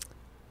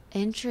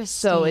 Interesting.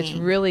 So it's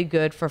really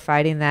good for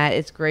fighting that.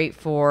 It's great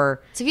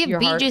for So if you have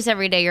beet juice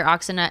every day, you're I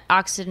don't know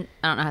how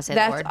to say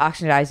that word. That's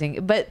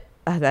oxidizing, but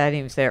I didn't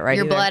even say it right.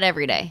 Your either. blood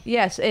every day.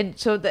 Yes, and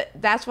so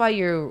that's why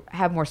you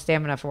have more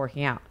stamina for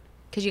working out.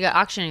 Because you got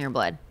oxygen in your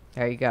blood.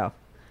 There you go.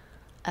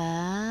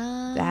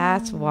 Oh.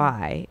 That's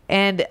why.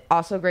 And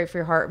also great for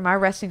your heart. My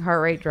resting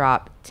heart rate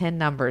dropped 10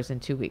 numbers in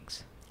 2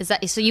 weeks. Is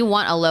that so? You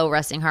want a low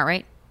resting heart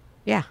rate?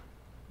 Yeah.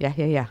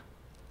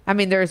 I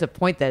mean, there is a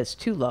point that is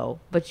too low,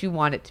 but you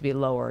want it to be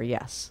lower,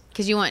 yes.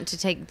 Because you want to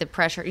take the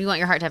pressure. You want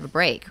your heart to have a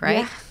break, right?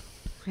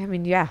 Yeah. I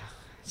mean, yeah.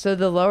 So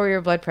the lower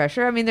your blood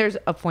pressure, I mean, there's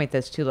a point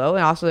that's too low,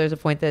 and also there's a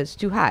point that's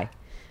too high.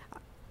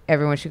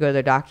 Everyone should go to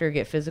their doctor,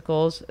 get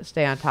physicals,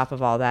 stay on top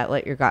of all that.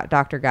 Let your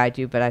doctor guide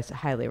you, but I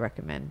highly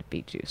recommend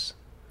beet juice.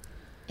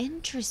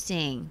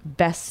 Interesting.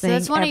 Best thing So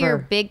that's one ever. of your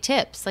big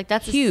tips. Like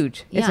that's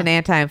huge. It's an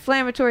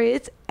anti-inflammatory.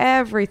 It's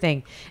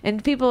everything.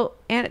 And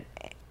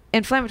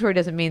inflammatory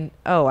doesn't mean,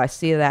 oh, I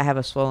see that I have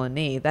a swollen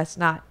knee. That's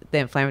not the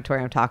inflammatory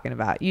I'm talking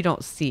about. You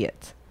don't see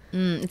it.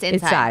 It's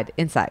inside.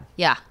 Inside.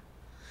 Yeah.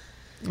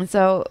 And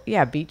so,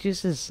 yeah, beet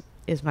juice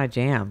is my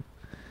jam.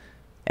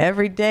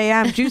 Every day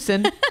I'm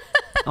juicing.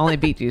 Only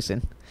beet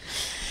juicing.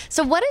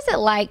 So what is it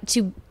like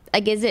to,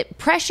 like, is it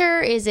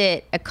pressure? Is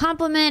it a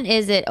compliment?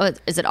 Is it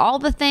all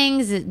the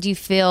things? Do you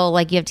feel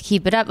like you have to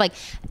keep it up? Like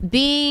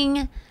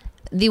being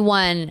the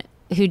one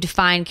who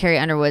defined Carrie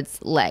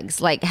Underwood's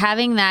legs, like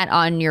having that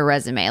on your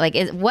resume, like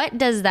what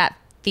does that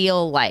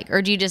feel like?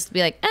 Or do you just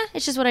be like,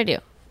 it's just what I do?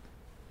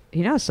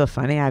 You know, it's so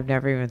funny. I've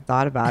never even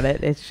thought about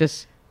it. It's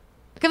just,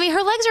 I mean,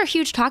 her legs are a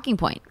huge talking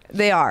point.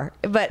 They are.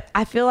 But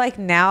I feel like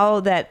now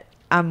that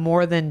I'm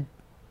more than,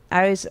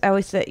 I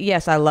always say,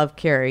 yes, I love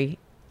Carrie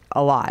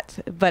a lot,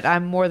 but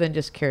I'm more than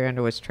just Carrie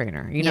Underwood's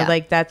trainer. You know,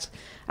 like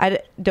I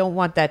don't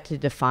want that to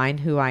define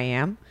who I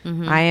am.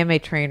 Mm-hmm. I am a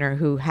trainer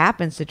who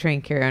happens to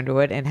train Carrie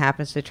Underwood and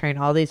happens to train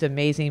all these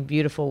amazing,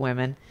 beautiful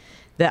women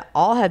that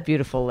all have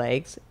beautiful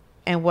legs.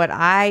 And what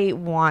I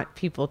want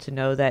people to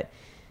know that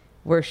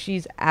where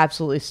she's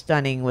absolutely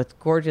stunning with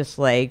gorgeous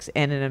legs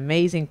and an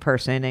amazing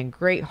person and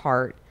great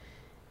heart,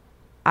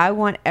 I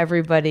want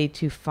everybody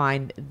to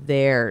find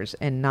theirs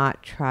and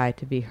not try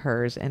to be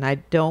hers. And I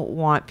don't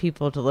want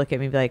people to look at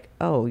me and be like,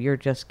 oh, you're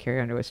just Carrie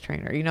Underwood's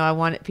trainer. You know, I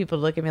want people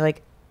to look at me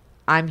like,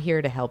 I'm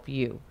here to help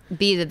you.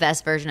 Be the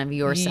best version of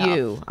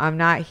yourself. I'm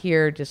not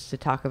here just to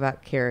talk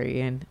about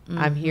Carrie. And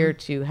I'm here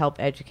to help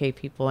educate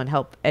people and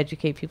help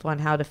educate people on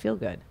how to feel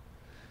good.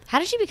 How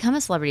did you become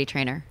a celebrity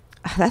trainer?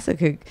 That's a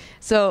good...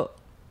 So,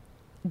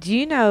 do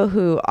you know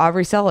who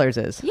Aubrey Sellers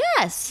is?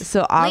 Yes.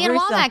 So Aubrey Leanne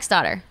Womack's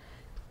daughter.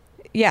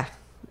 Yeah.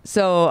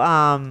 So,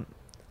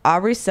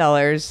 Aubrey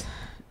Sellers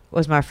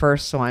was my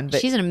first one.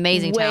 But she's an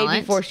amazing talent. Way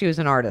before she was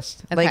an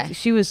artist. Okay. Like,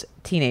 she was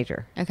a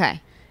teenager.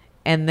 Okay.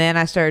 And then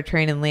I started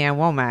training Leanne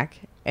Womack.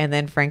 And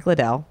then Frank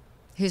Liddell.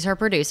 Who's her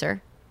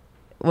producer.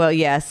 Well,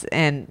 yes.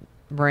 And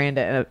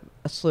Miranda and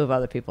a slew of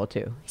other people,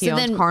 too. He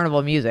owns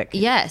Carnival Music.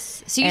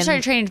 Yes. So you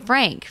started training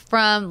Frank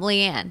from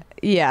Leanne.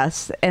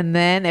 Yes. And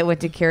then it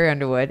went to Carrie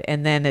Underwood.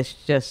 And then it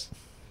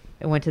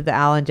went to the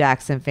Alan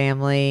Jackson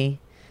family.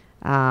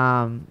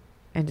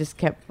 And just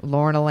kept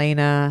Lauren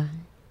Elena,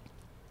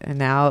 and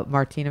now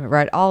Martina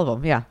McBride, all of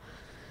them, yeah.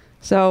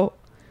 So,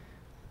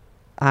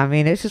 I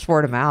mean, it's just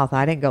word of mouth.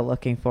 I didn't go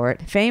looking for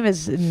it. Fame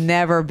has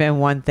never been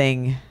one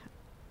thing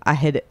I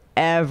had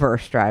ever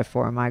strived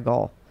for in my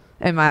goal,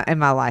 in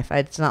my life.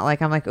 It's not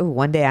like I'm like, oh,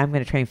 one day I'm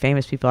going to train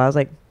famous people. I was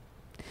like,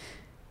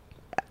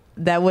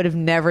 that would have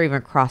never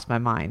even crossed my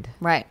mind.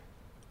 Right.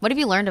 What have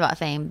you learned about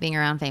fame, being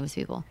around famous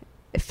people?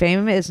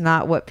 Fame is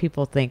not what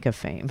people think of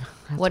fame.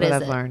 That's what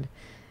I've learned.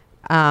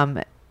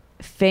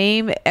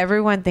 Fame,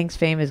 everyone thinks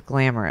fame is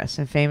glamorous,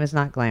 and fame is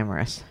not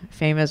glamorous.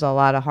 Fame is a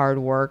lot of hard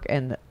work,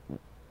 and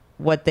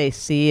what they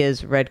see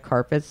is red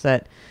carpets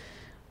that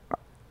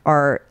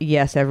are,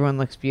 yes, everyone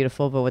looks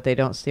beautiful, but what they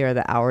don't see are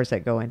the hours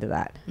that go into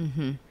that.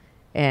 Mm-hmm.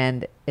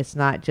 And it's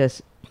not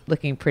just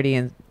looking pretty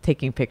and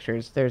taking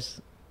pictures.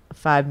 There's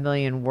 5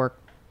 million work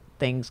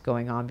things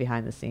going on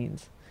behind the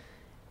scenes.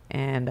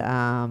 And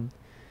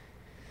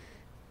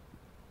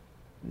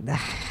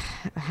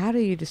how do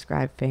you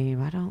describe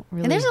fame? I don't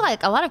really. And there's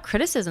like a lot of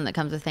criticism that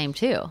comes with fame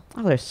too.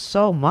 Oh, there's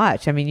so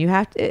much. I mean, you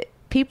have to.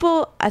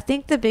 People. I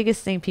think the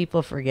biggest thing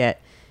people forget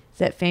is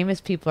that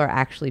famous people are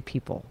actually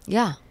people.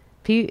 Yeah.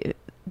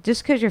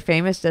 Just because you're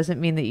famous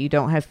doesn't mean that you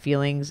don't have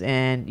feelings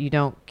and you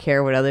don't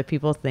care what other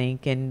people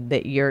think, and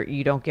that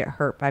you don't get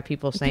hurt by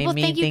people saying mean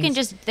things. People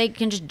think they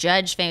can just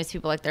judge famous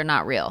people like they're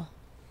not real.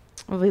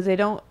 Well, because they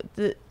don't.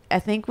 I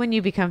think when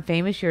you become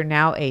famous, you're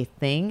now a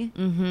thing.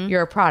 Mm-hmm.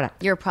 You're a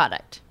product. You're a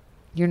product.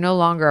 You're no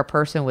longer a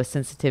person with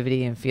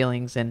sensitivity and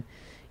feelings, and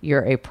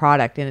you're a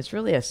product. And it's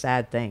really a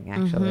sad thing,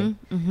 actually.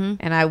 Mm-hmm. Mm-hmm.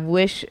 And I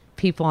wish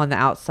people on the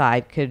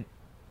outside could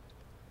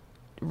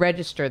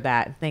register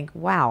that and think,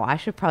 wow, I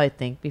should probably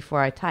think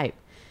before I type,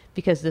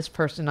 because this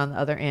person on the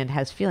other end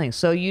has feelings.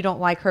 So you don't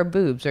like her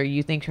boobs, or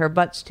you think her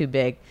butt's too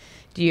big.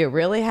 Do you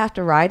really have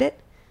to write it?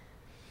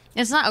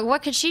 It's not.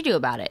 What could she do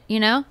about it, you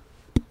know?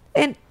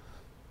 And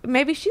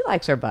maybe she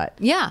likes her butt.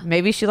 Yeah.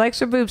 Maybe she likes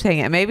her boobs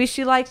hanging out. Maybe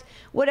she likes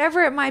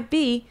whatever it might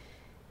be.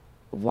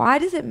 Why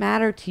does it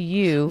matter to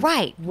you?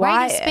 Right.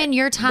 Why do you spend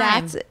your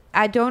time?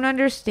 I don't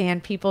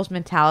understand people's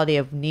mentality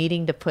of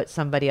needing to put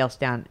somebody else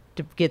down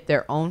to get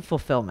their own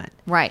fulfillment.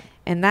 Right.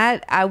 And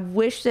that, I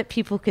wish that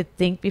people could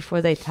think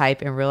before they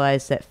type and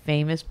realize that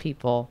famous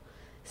people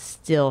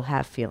still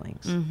have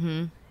feelings.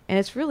 Mm-hmm. And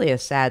it's really a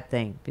sad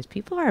thing because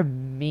people are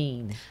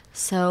mean.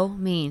 So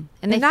mean.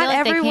 And they not feel like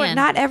everyone, they can.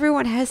 Not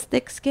everyone has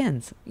thick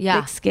skins.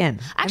 Yeah. Thick skin.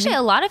 Actually,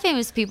 a lot of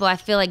famous people I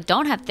feel like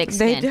don't have thick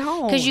skin. They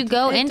don't. Because you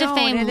go into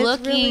fame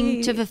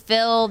looking to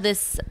fulfill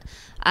this,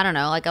 I don't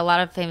know, like a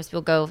lot of famous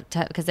people go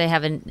because they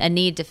have a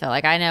need to fill.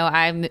 Like I know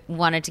I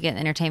wanted to get in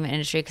the entertainment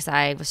industry because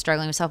I was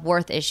struggling with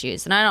self-worth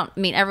issues. And I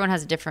mean, everyone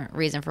has a different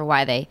reason for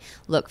why they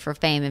look for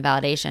fame and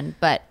validation.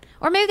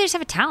 Or maybe they just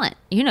have a talent.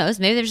 Who knows?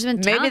 Maybe they've just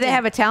been talented. Maybe they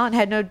have a talent,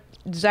 had no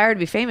desire to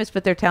be famous,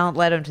 but their talent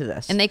led them to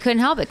this, and they couldn't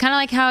help it. Kind of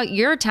like how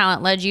your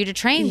talent led you to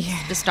train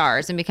the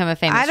stars and become a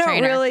famous trainer. I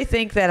don't really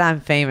think that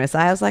I'm famous.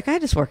 I was like, I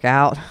just work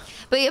out.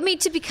 But I mean,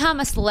 to become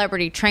a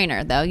celebrity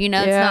trainer, though, it's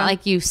not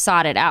like you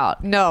sought it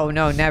out. No,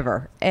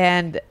 never.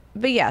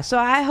 But yeah, so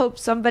I hope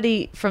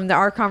somebody from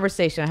our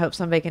conversation, I hope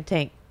somebody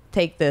can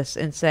take this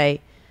and say,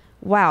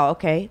 wow,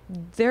 okay,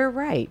 they're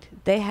right.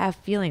 They have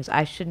feelings.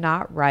 I should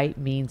not write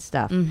mean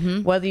stuff.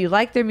 Whether you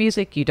like their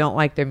music, you don't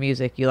like their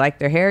music, you like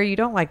their hair, you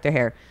don't like their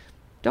hair,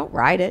 don't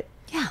write it.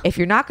 Yeah. If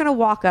you're not going to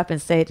walk up and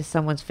say it to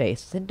someone's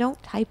face, then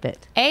don't type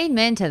it.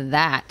 Amen to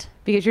that.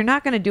 Because you're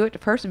not going to do it to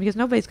person, because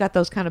nobody's got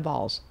those kind of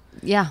balls.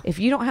 Yeah. If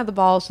you don't have the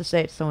balls to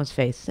say it to someone's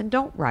face, then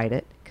don't write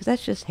it, because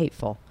that's just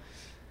hateful.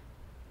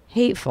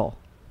 Hateful.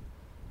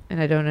 And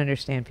I don't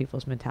understand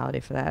people's mentality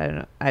for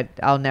that.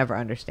 I'll never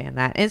understand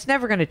that. And it's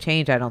never going to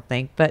change, I don't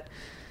think. But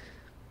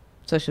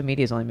social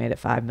media's only made it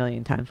 5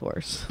 million times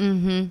worse.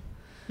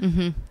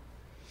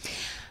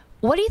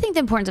 What do you think the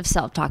importance of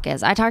self-talk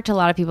is? I talk to a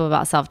lot of people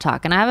about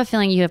self-talk, and I have a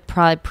feeling you have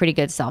probably pretty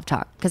good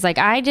self-talk. Because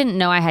I didn't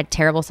know I had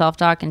terrible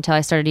self-talk until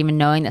I started even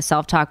knowing that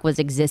self-talk was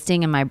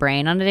existing in my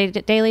brain on a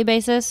daily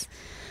basis.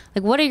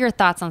 Like, what are your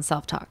thoughts on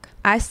self-talk?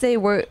 I say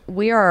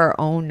we are our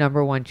own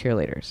number one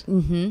cheerleaders.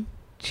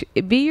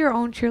 Be your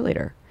own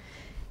cheerleader.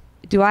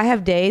 Do I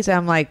have days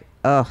I'm like,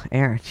 oh,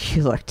 Erin,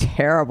 you look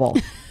terrible.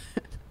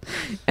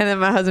 And then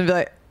my husband be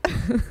like,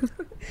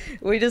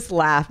 we just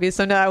laugh. Because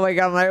sometimes I wake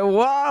up, I'm like,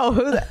 whoa,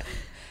 who that?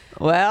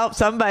 Well,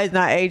 somebody's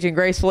not aging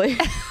gracefully.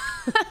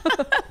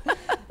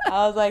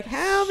 I was like,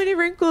 how many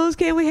wrinkles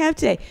can we have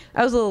today?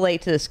 I was a little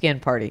late to the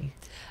skin party.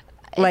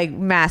 Like,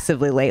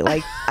 massively late.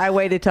 Like, I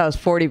waited till I was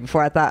 40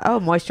 before I thought, oh,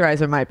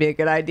 moisturizer might be a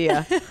good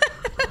idea.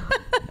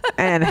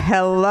 And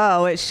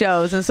hello, it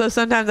shows. And so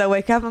sometimes I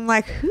wake up, I'm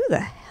like, who the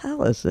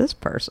hell is this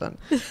person?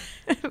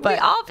 But we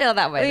all feel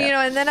that way, though.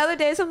 And then other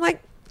days I'm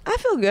like, I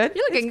feel good.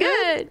 You're looking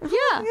good.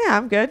 Yeah. Yeah,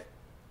 I'm good.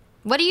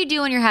 What do you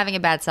do when you're having a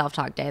bad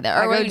self-talk day, though?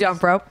 I go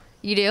jump rope.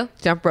 You do?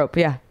 Jump rope,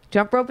 yeah.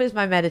 Jump rope is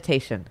my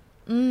meditation.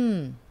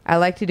 I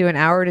like to do an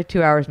hour to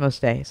 2 hours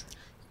most days.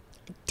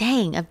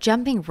 Dang, of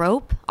jumping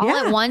rope all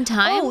at one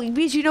time? Oh,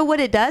 because you know what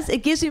it does?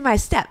 It gives me my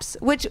steps,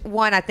 which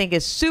one I think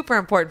is super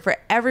important for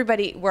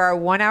everybody, where our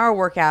 1 hour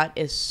workout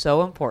is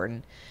so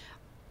important.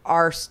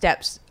 Our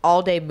steps,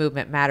 all day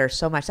movement matters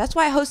so much. That's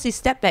why I host these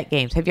step bet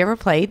games. Have you ever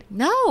played?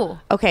 No.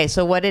 Okay,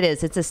 so what it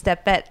is, it's a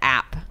step bet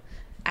app.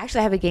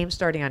 Actually, I have a game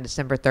starting on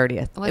December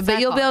 30th. What's but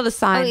that you'll called? be able to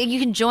sign. Oh, you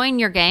can join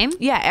your game?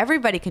 Yeah,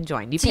 everybody can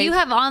join. So you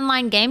have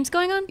online games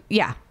going on?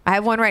 Yeah, I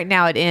have one right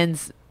now. It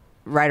ends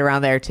right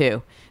around there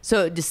too.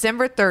 So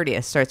December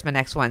 30th starts my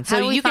next one. So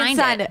How do we you can find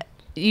sign it?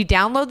 You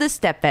download the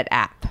Step Bet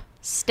app.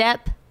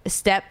 Step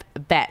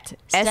Bet.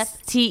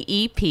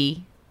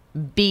 STEPBET.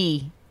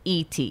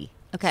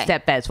 Okay.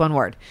 Step Bet. It's one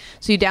word.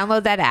 So you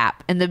download that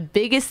app, and the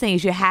biggest thing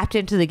is you have to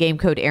enter the game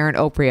code Erin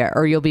Oprea,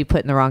 or you'll be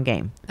put in the wrong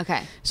game.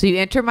 Okay. So you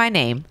enter my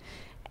name,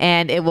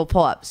 and it will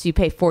pull up. So you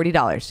pay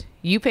 $40.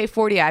 You pay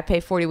 $40. I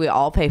pay $40. We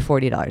all pay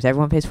 $40.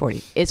 Everyone pays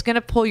 $40. It's going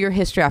to pull your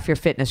history off your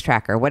fitness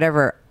tracker,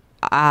 whatever.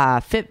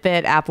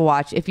 Fitbit, Apple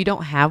Watch. If you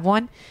don't have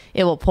one,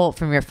 it will pull it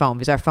from your phone,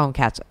 because our phone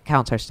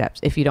counts our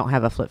steps if you don't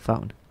have a flip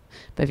phone.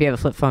 But if you have a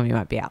flip phone, you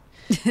might be out.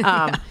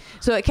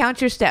 So it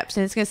counts your steps,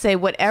 and it's going to say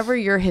whatever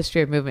your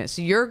history of movement.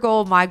 So your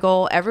goal, my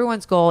goal,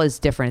 everyone's goal is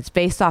different. It's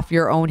based off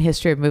your own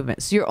history of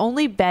movement. So you're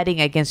only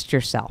betting against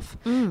yourself.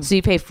 So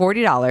you pay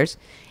 $40.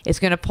 It's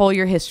going to pull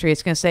your history.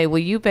 It's going to say, well,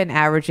 you've been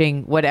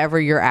averaging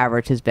whatever your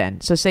average has been.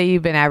 So say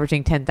you've been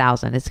averaging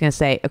 10,000. It's going to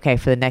say, okay,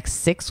 for the next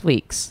 6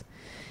 weeks,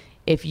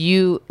 it's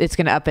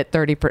going to up at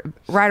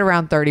right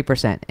around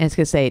 30%. And it's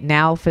going to say,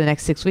 now for the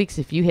next 6 weeks,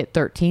 if you hit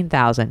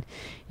 13,000,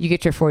 you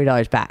get your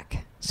 $40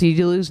 back. So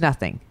you lose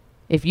nothing.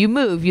 If you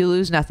move, you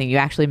lose nothing. You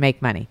actually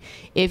make money.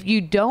 If you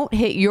don't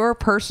hit your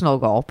personal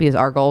goal, because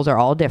our goals are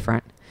all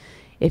different,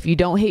 if you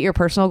don't hit your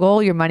personal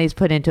goal, your money is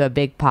put into a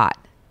big pot.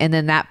 And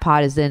then that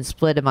pot is then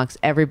split amongst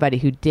everybody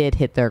who did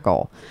hit their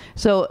goal.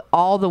 So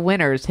all the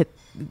winners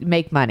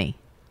make money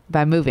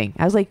by moving.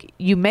 I was like,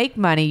 you make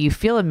money, you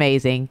feel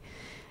amazing.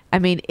 I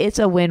mean, it's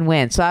a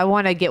win-win. So I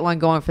want to get one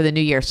going for the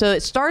new year. So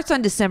it starts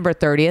on December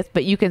 30th,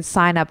 but you can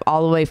sign up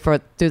all the way through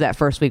that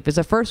first week. Because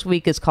the first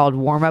week is called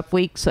warm-up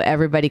week, so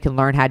everybody can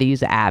learn how to use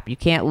the app. You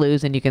can't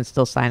lose, and you can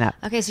still sign up.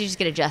 Okay, so you just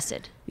get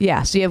adjusted.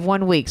 Yeah, so you have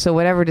 1 week. So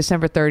whatever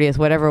December 30th,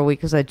 whatever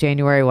week is that,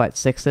 January,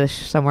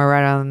 6th-ish, somewhere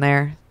right on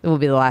there, it will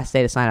be the last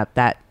day to sign up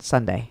that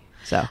Sunday.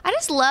 So I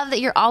just love that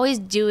you're always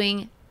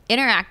doing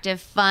interactive,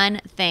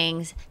 fun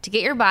things to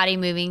get your body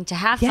moving, to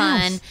have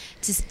fun,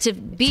 to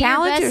be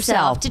challenge your best yourself.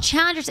 self, to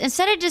challenge yourself.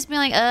 Instead of just being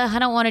like, I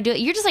don't want to do it.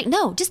 You're just like,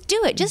 no, just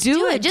do it. Just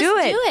do it. Just do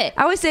it.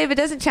 I always say, if it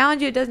doesn't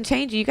challenge you, it doesn't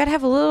change you. You got to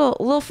have a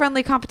little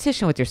friendly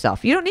competition with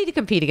yourself. You don't need to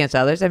compete against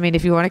others. I mean,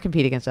 if you want to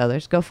compete against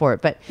others, go for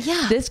it. But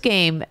this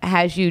game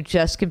has you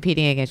just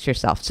competing against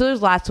yourself. So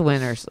there's lots of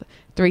winners.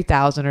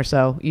 3,000 or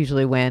so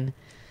usually win.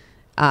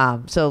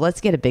 So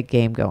let's get a big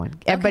game going.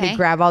 Everybody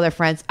grab all their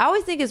friends. I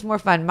always think it's more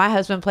fun. My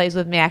husband plays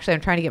with me. Actually,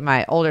 I'm trying to get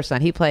my older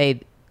son. He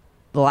played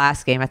the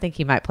last game. I think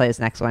he might play his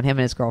next one, him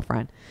and his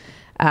girlfriend.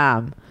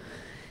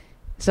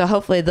 So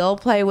hopefully they'll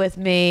play with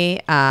me.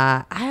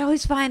 I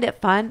always find it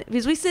fun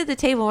because we sit at the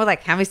table and we're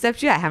like, how many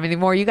steps you got? How many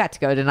more you got to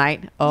go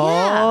tonight?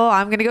 Oh,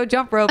 I'm going to go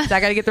jump rope. So I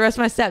got to get the rest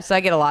of my steps. So I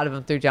get a lot of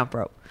them through jump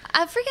rope.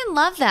 I freaking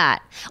love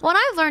that. Well, and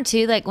I've learned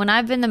too, like when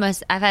I've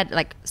had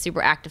like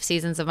super active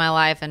seasons of my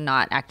life and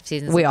not active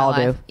seasons We of my all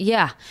life. do.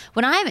 Yeah.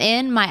 When I'm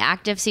in my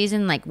active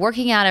season, like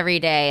working out every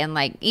day and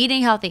like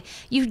eating healthy,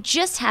 you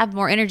just have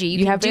more energy. You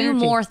can have do energy.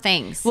 more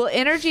things. Well,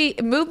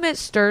 movement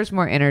stirs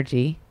more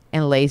energy,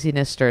 and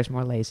laziness stirs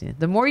more laziness.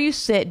 The more you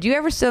sit, do you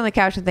ever sit on the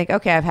couch and think,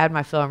 okay, I've had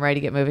my fill, I'm ready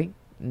to get moving?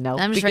 No.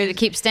 I'm just ready to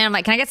keep standing. I'm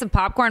like, can I get some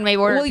popcorn? Maybe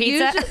order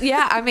pizza?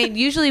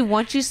 Usually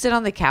once you sit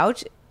on the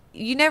couch,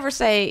 you never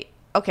say,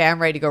 okay,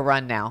 I'm ready to go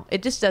run now.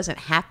 It just doesn't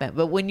happen.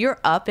 But when you're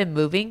up and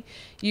moving,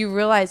 you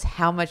realize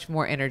how much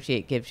more energy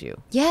it gives you.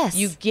 Yes.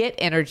 You get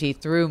energy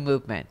through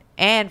movement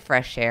and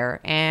fresh air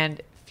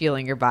and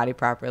fueling your body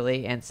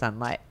properly and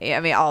sunlight. I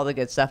mean, all the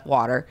good stuff,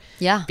 water,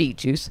 beet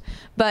juice.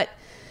 But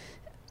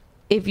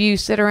if you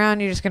sit around,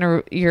 you're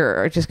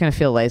just gonna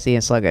feel lazy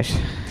and sluggish.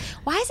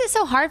 Why is it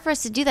so hard for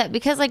us to do that?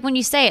 Because like when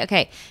you say,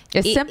 okay,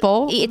 it's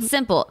simple. It's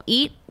simple.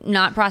 Eat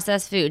not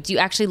processed foods. You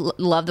actually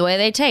love the way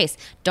they taste.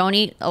 Don't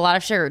eat a lot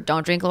of sugar.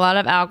 Don't drink a lot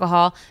of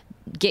alcohol.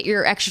 Get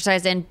your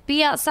exercise in.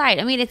 Be outside.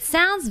 I mean, it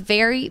sounds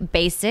very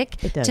basic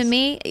to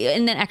me.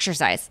 And then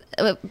exercise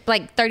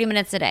like 30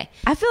 minutes a day.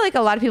 I feel like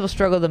a lot of people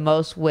struggle the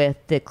most with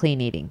the clean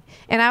eating.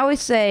 And I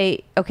always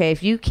say, okay,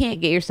 if you can't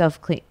get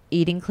yourself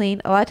eating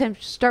clean, a lot of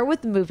times start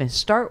with the movement.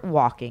 Start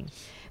walking,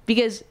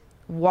 because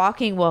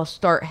walking will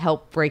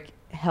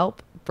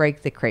help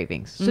break the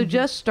cravings. So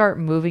just start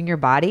moving your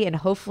body, and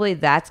hopefully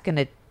that's going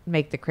to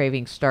make the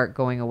cravings start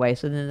going away.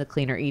 So then the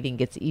cleaner eating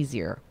gets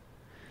easier.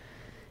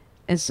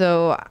 And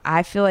so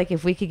I feel like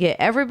if we could get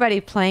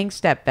everybody playing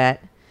StepBet,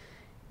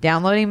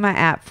 downloading my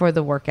app for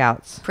the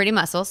workouts, Pretty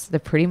Muscles, the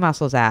Pretty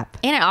Muscles app.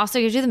 And it also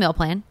gives you the meal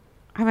plan.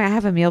 I mean, I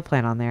have a meal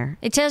plan on there.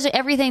 It tells you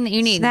everything that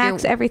you need.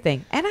 Snacks,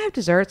 everything. And I have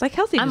desserts, like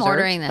healthy desserts. I'm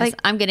ordering this. Like,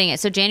 I'm getting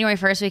it. So January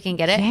 1st, we can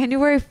get it.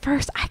 January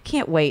 1st. I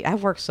can't wait.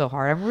 I've worked so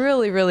hard. I'm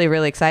really, really,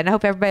 really excited. I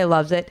hope everybody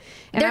loves it.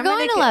 And They're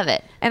going to love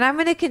it. And I'm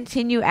going to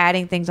continue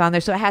adding things on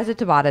there. So it has a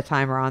Tabata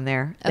timer on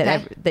there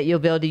that you'll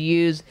be able to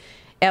use.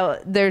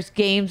 There's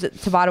games,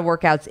 Tabata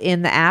workouts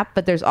in the app,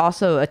 but there's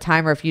also a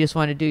timer if you just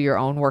want to do your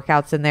own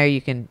workouts in there.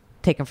 You can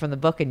take them from the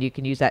book and you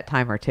can use that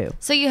timer too.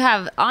 So you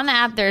have on the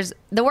app, there's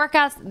the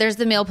workouts, there's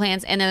the meal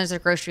plans, and then there's a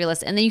grocery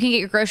list, and then you can get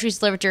your groceries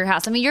delivered to your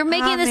house. I mean, you're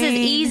making this as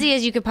easy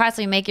as you could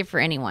possibly make it for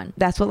anyone.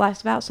 That's what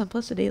life's about,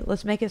 simplicity.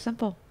 Let's make it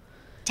simple.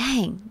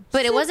 Dang.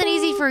 But it wasn't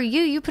easy for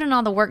you. You put in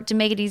all the work to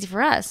make it easy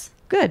for us.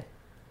 Good.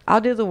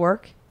 I'll do the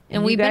work.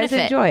 And we you guys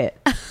benefit. enjoy it.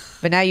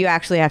 But now you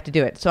actually have to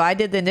do it. So I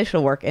did the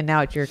initial work, and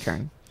now it's your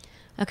turn.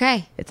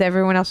 Okay. It's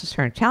everyone else's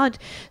turn. Challenge.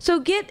 So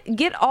get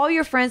all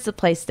your friends to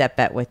play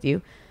StepBet with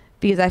you,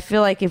 because I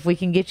feel like if we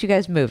can get you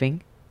guys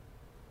moving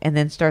and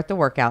then start the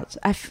workouts,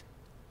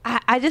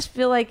 I just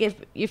feel like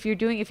if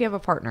you have a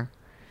partner,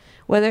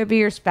 whether it be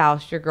your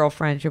spouse, your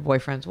girlfriends, your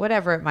boyfriends,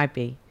 whatever it might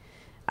be,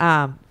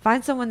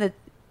 find someone that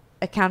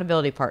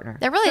accountability partner.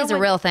 That really is a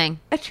real thing.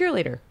 A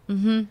cheerleader.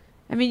 Mm-hmm.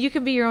 I mean, you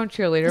can be your own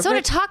cheerleader.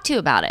 Someone to talk to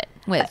about it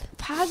with.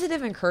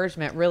 Positive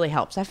encouragement really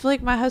helps. I feel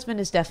like my husband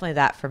is definitely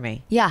that for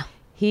me. Yeah.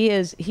 He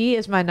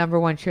is my number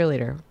one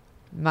cheerleader.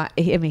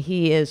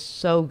 He is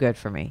so good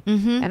for me.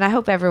 Mm-hmm. And I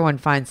hope everyone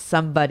finds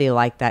somebody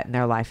like that in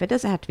their life. It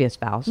doesn't have to be a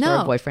spouse or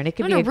a boyfriend. It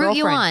could be a girlfriend.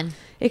 You on.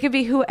 It could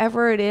be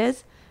whoever it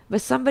is, but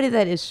somebody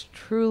that is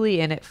truly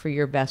in it for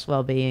your best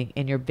well-being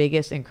and your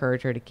biggest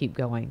encourager to keep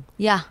going.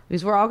 Yeah.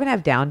 Because we're all going to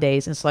have down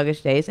days and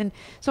sluggish days. And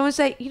someone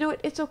say, you know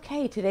what, it's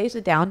okay. Today's a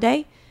down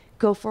day.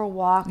 Go for a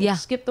walk. Yeah.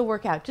 Skip the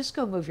workout. Just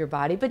go move your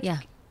body. But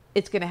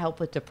it's going to help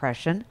with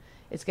depression.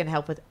 It's going to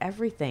help with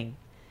everything.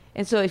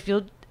 And so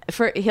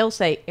he'll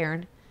say,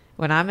 Erin,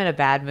 when I'm in a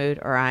bad mood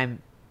or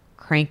I'm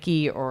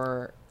cranky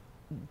or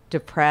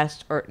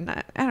depressed or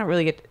I don't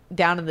really get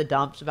down in the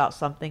dumps about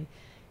something,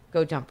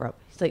 go jump rope.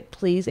 He's like,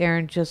 please,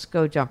 Erin, just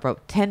go jump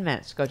rope. 10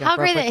 minutes. Go jump rope. How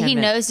great that he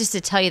knows just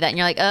to tell you that. And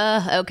you're like,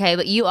 okay.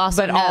 But you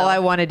also know. All I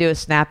want to do is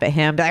snap at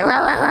him. Like, rah,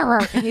 rah, rah,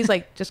 rah. And he's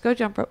like, just go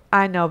jump rope.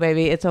 I know,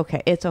 baby. It's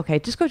okay. It's okay.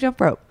 Just go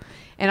jump rope.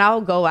 And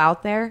I'll go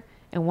out there.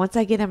 And once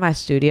I get in my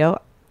studio,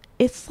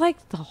 it's like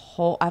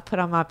I put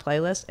on my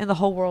playlist and the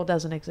whole world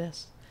doesn't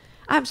exist.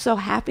 I'm so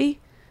happy.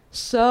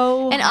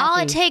 And all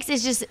it takes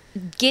is just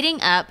getting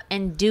up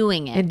and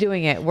doing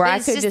it. Where I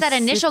it's could just that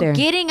initial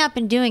getting up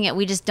and doing it.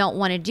 We just don't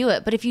want to do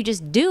it. But if you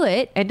just do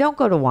it. And don't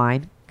go to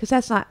wine, because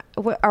that's not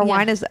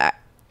wine is.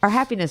 Our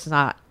happiness is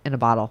not in a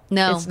bottle.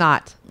 No. It's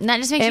not. And that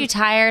just makes you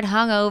tired,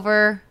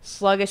 hungover,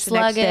 sluggish the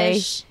next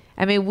day.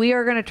 I mean, we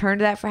are going to turn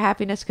to that for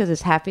happiness because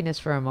it's happiness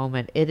for a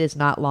moment. It is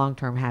not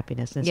long-term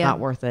happiness. It's not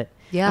worth it.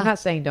 Yeah. I'm not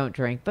saying don't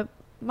drink, but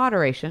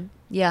moderation.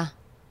 Yeah.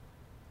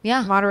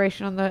 Yeah.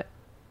 Moderation on the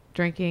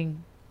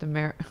drinking.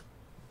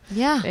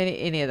 Yeah.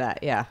 Any of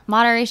that. Yeah.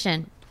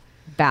 Moderation.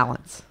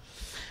 Balance.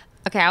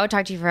 Okay, I would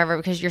talk to you forever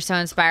because you're so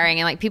inspiring,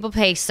 and like people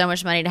pay so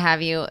much money to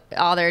have you,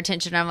 all their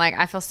attention. I'm like,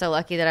 I feel so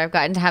lucky that I've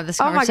gotten to have this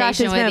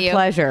conversation with you. Oh my gosh, it's been a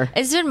pleasure.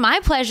 It's been my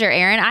pleasure,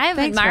 Erin.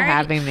 Thanks for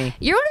having me.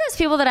 You're one of those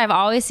people that I've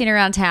always seen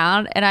around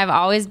town, and I've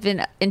always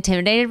been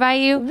intimidated by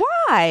you.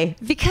 Why? Why?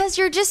 Because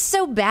you're just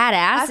so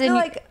badass. I feel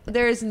like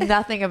there's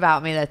nothing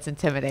about me that's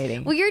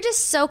intimidating. Well, you're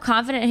just so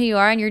confident who you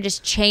are, and you're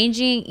just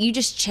changing. You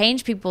just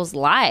change people's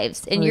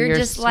lives, and you're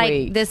just sweet.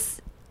 like this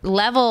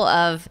level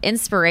of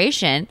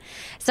inspiration.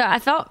 So I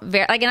felt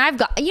very like, and I've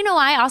got,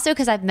 I also,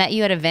 because I've met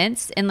you at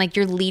events, and like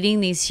you're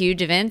leading these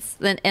huge events,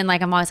 and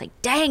like I'm always like,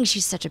 dang,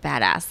 she's such a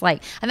badass.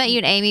 Like I met you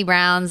at Amy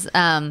Brown's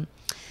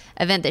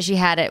event that she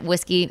had at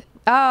Whiskey.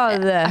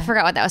 I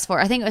forgot what that was for.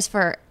 I think it was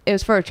for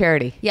a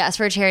charity. Yeah, it's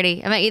for a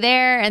charity. I met you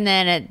there, and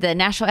then at the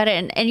National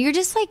Edit, and you're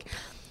just like,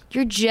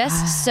 you're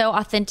just so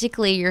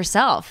authentically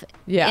yourself.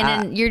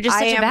 Yeah, and you're just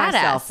such I a am badass.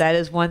 myself. That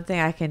is one thing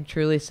I can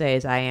truly say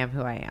is I am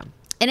who I am.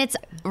 And it's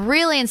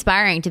really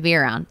inspiring to be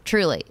around.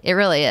 Truly. It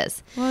really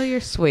is. Well, you're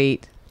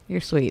sweet.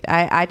 You're sweet.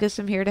 I just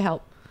am here to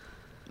help.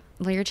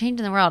 Well, you're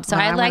changing the world. So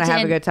I'm going to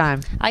have a good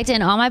time. I like to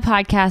end all my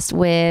podcasts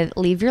with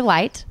Leave Your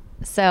Light.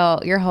 So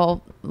your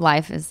whole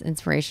life is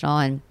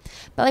inspirational.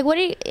 But like, what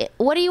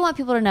do you want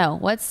people to know?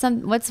 What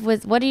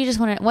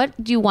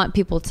do you want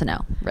people to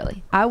know,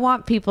 really? I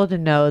want people to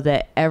know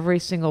that every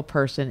single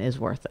person is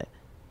worth it.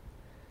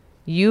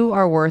 You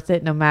are worth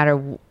it, no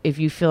matter if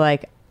you feel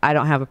like I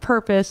don't have a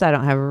purpose, I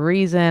don't have a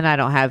reason, I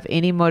don't have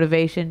any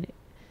motivation.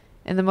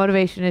 And the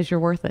motivation is you're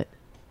worth it.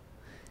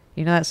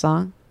 You know that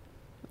song?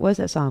 What is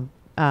that song?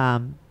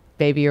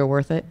 Baby, You're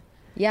Worth It?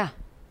 Yeah.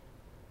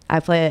 I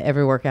play it at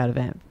every workout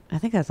event. I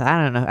think I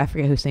don't know. I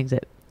forget who sings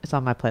it. It's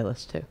on my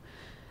playlist too.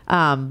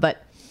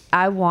 But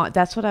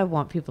that's what I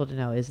want people to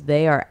know is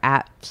they are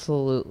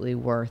absolutely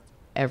worth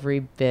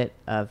every bit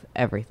of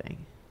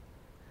everything.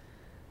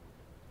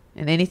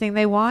 And anything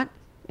they want,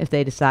 if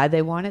they decide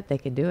they want it, they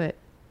can do it.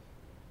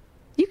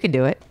 You can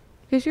do it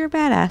because you're a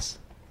badass.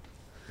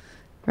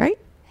 Right?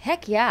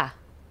 Heck yeah.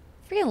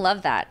 Freaking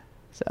love that.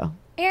 So,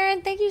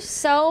 Erin, thank you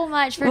so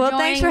much for joining me. Well,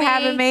 thanks for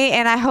having me.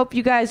 And I hope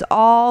you guys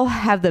all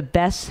have the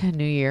best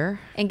new year.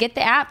 And get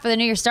the app for the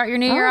new year. Start your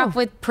new year off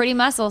with Pretty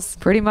Muscles.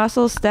 Pretty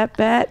Muscles, Step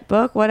Bet,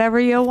 book, whatever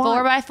you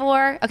want.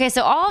 4x4. Okay,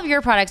 so all of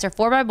your products are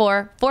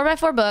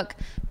 4x4 book,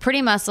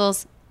 Pretty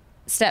Muscles,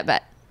 Step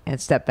Bet. And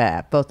Step Bet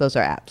app. Both those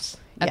are apps.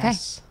 Okay.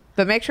 Yes.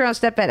 But make sure on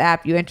Step Bet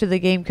app, you enter the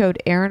game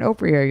code Erin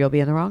Opry or you'll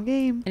be in the wrong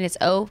game. And it's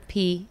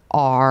OPREA.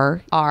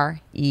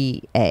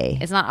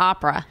 It's not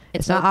opera.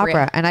 It's not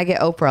opera. And I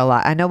get Oprah a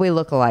lot. I know we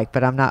look alike,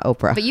 but I'm not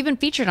Oprah. But you've been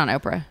featured on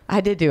Oprah.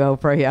 I did do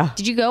Oprah, yeah.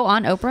 Did you go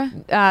on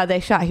Oprah?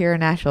 They shot here in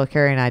Nashville.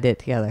 Carrie and I did it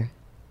together.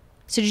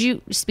 So did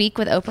you speak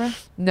with Oprah?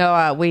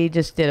 No, we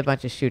just did a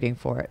bunch of shooting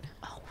for it.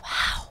 Oh,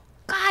 wow.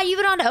 God, you've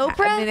been on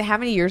Oprah? I mean, how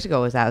many years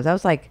ago was that? That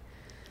was like,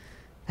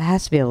 that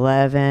has to be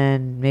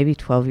 11, maybe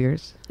 12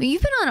 years. Well,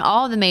 you've been on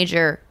all the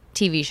major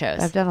TV shows.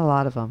 I've done a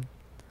lot of them.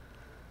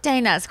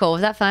 Dang, that's cool.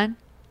 Was that fun?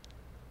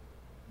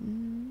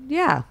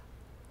 Yeah.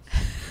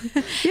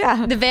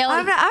 Yeah. The Veil.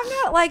 I'm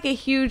not like a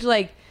huge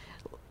look.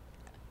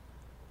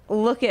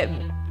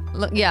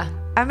 Yeah.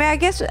 I mean, I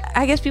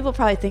guess people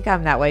probably think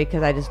I'm that way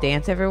because I just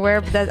dance everywhere.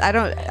 But I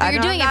don't.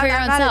 You're doing it for your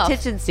own self. I'm not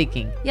attention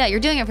seeking. Yeah, you're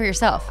doing it for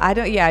yourself. I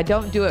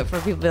don't do it for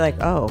people to be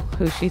like, oh,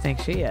 who she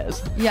thinks she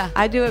is. Yeah.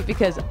 I do it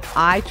because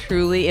I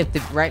truly, if the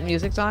right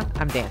music's on,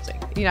 I'm dancing.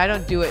 I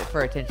don't do it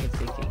for attention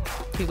seeking.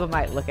 People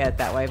might look at it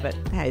that way, but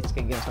hey, it's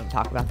gonna give them something to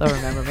talk about. They'll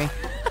remember me.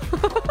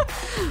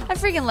 I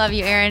freaking love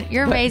you, Erin.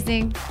 You're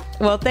amazing.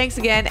 Well, thanks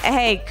again.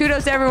 Hey,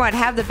 kudos to everyone.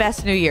 Have the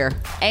best new year.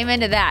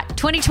 Amen to that.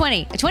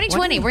 2020.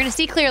 We're gonna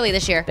see clearly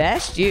this year.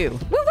 Best you.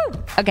 Woo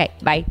woo. Okay,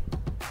 bye.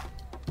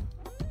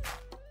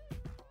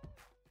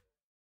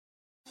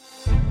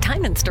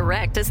 Diamonds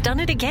Direct has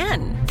done it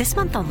again. This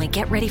month only,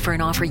 get ready for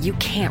an offer you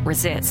can't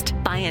resist.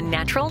 Buy a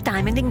natural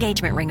diamond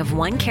engagement ring of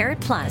 1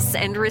 carat plus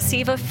and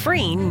receive a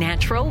free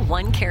natural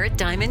 1 carat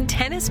diamond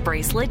tennis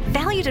bracelet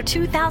valued at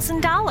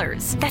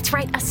 $2,000. That's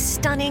right, a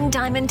stunning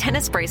diamond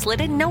tennis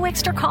bracelet at no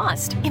extra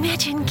cost.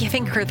 Imagine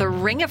giving her the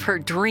ring of her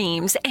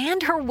dreams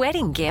and her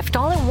wedding gift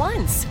all at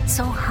once.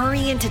 So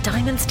hurry into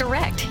Diamonds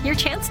Direct. Your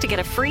chance to get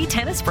a free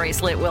tennis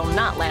bracelet will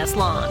not last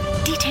long.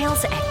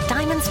 Details at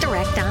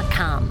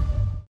diamondsdirect.com.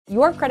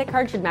 Your credit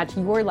card should match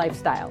your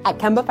lifestyle. At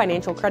Kemba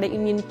Financial Credit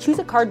Union, choose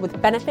a card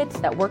with benefits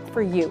that work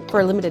for you. For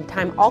a limited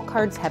time, all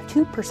cards have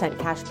 2%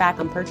 cash back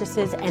on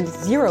purchases and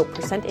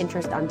 0%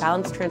 interest on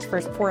balance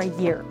transfers for a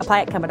year.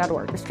 Apply at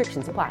Kemba.org.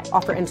 Restrictions apply.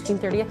 Offer ends June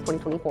 30th,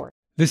 2024.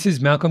 This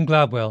is Malcolm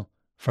Gladwell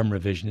from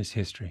Revisionist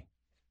History.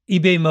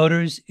 eBay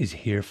Motors is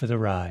here for the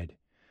ride.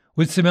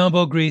 With some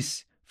elbow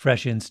grease,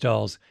 fresh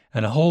installs,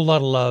 and a whole lot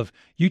of love,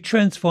 you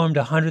transformed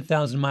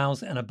 100,000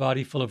 miles and a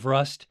body full of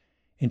rust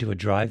into a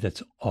drive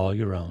that's all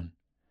your own.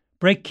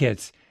 Brake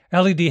kits,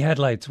 LED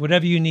headlights,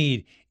 whatever you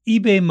need,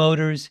 eBay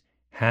Motors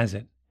has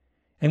it.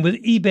 And with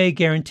eBay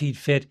Guaranteed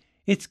Fit,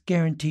 it's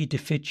guaranteed to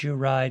fit your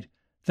ride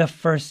the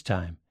first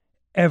time,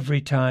 every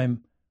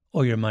time,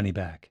 or your money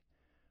back.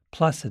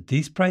 Plus, at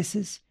these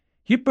prices,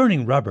 you're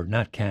burning rubber,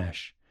 not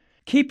cash.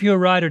 Keep your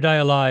ride or die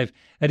alive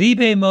at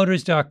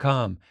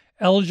ebaymotors.com.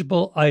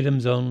 Eligible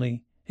items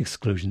only.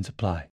 Exclusions apply.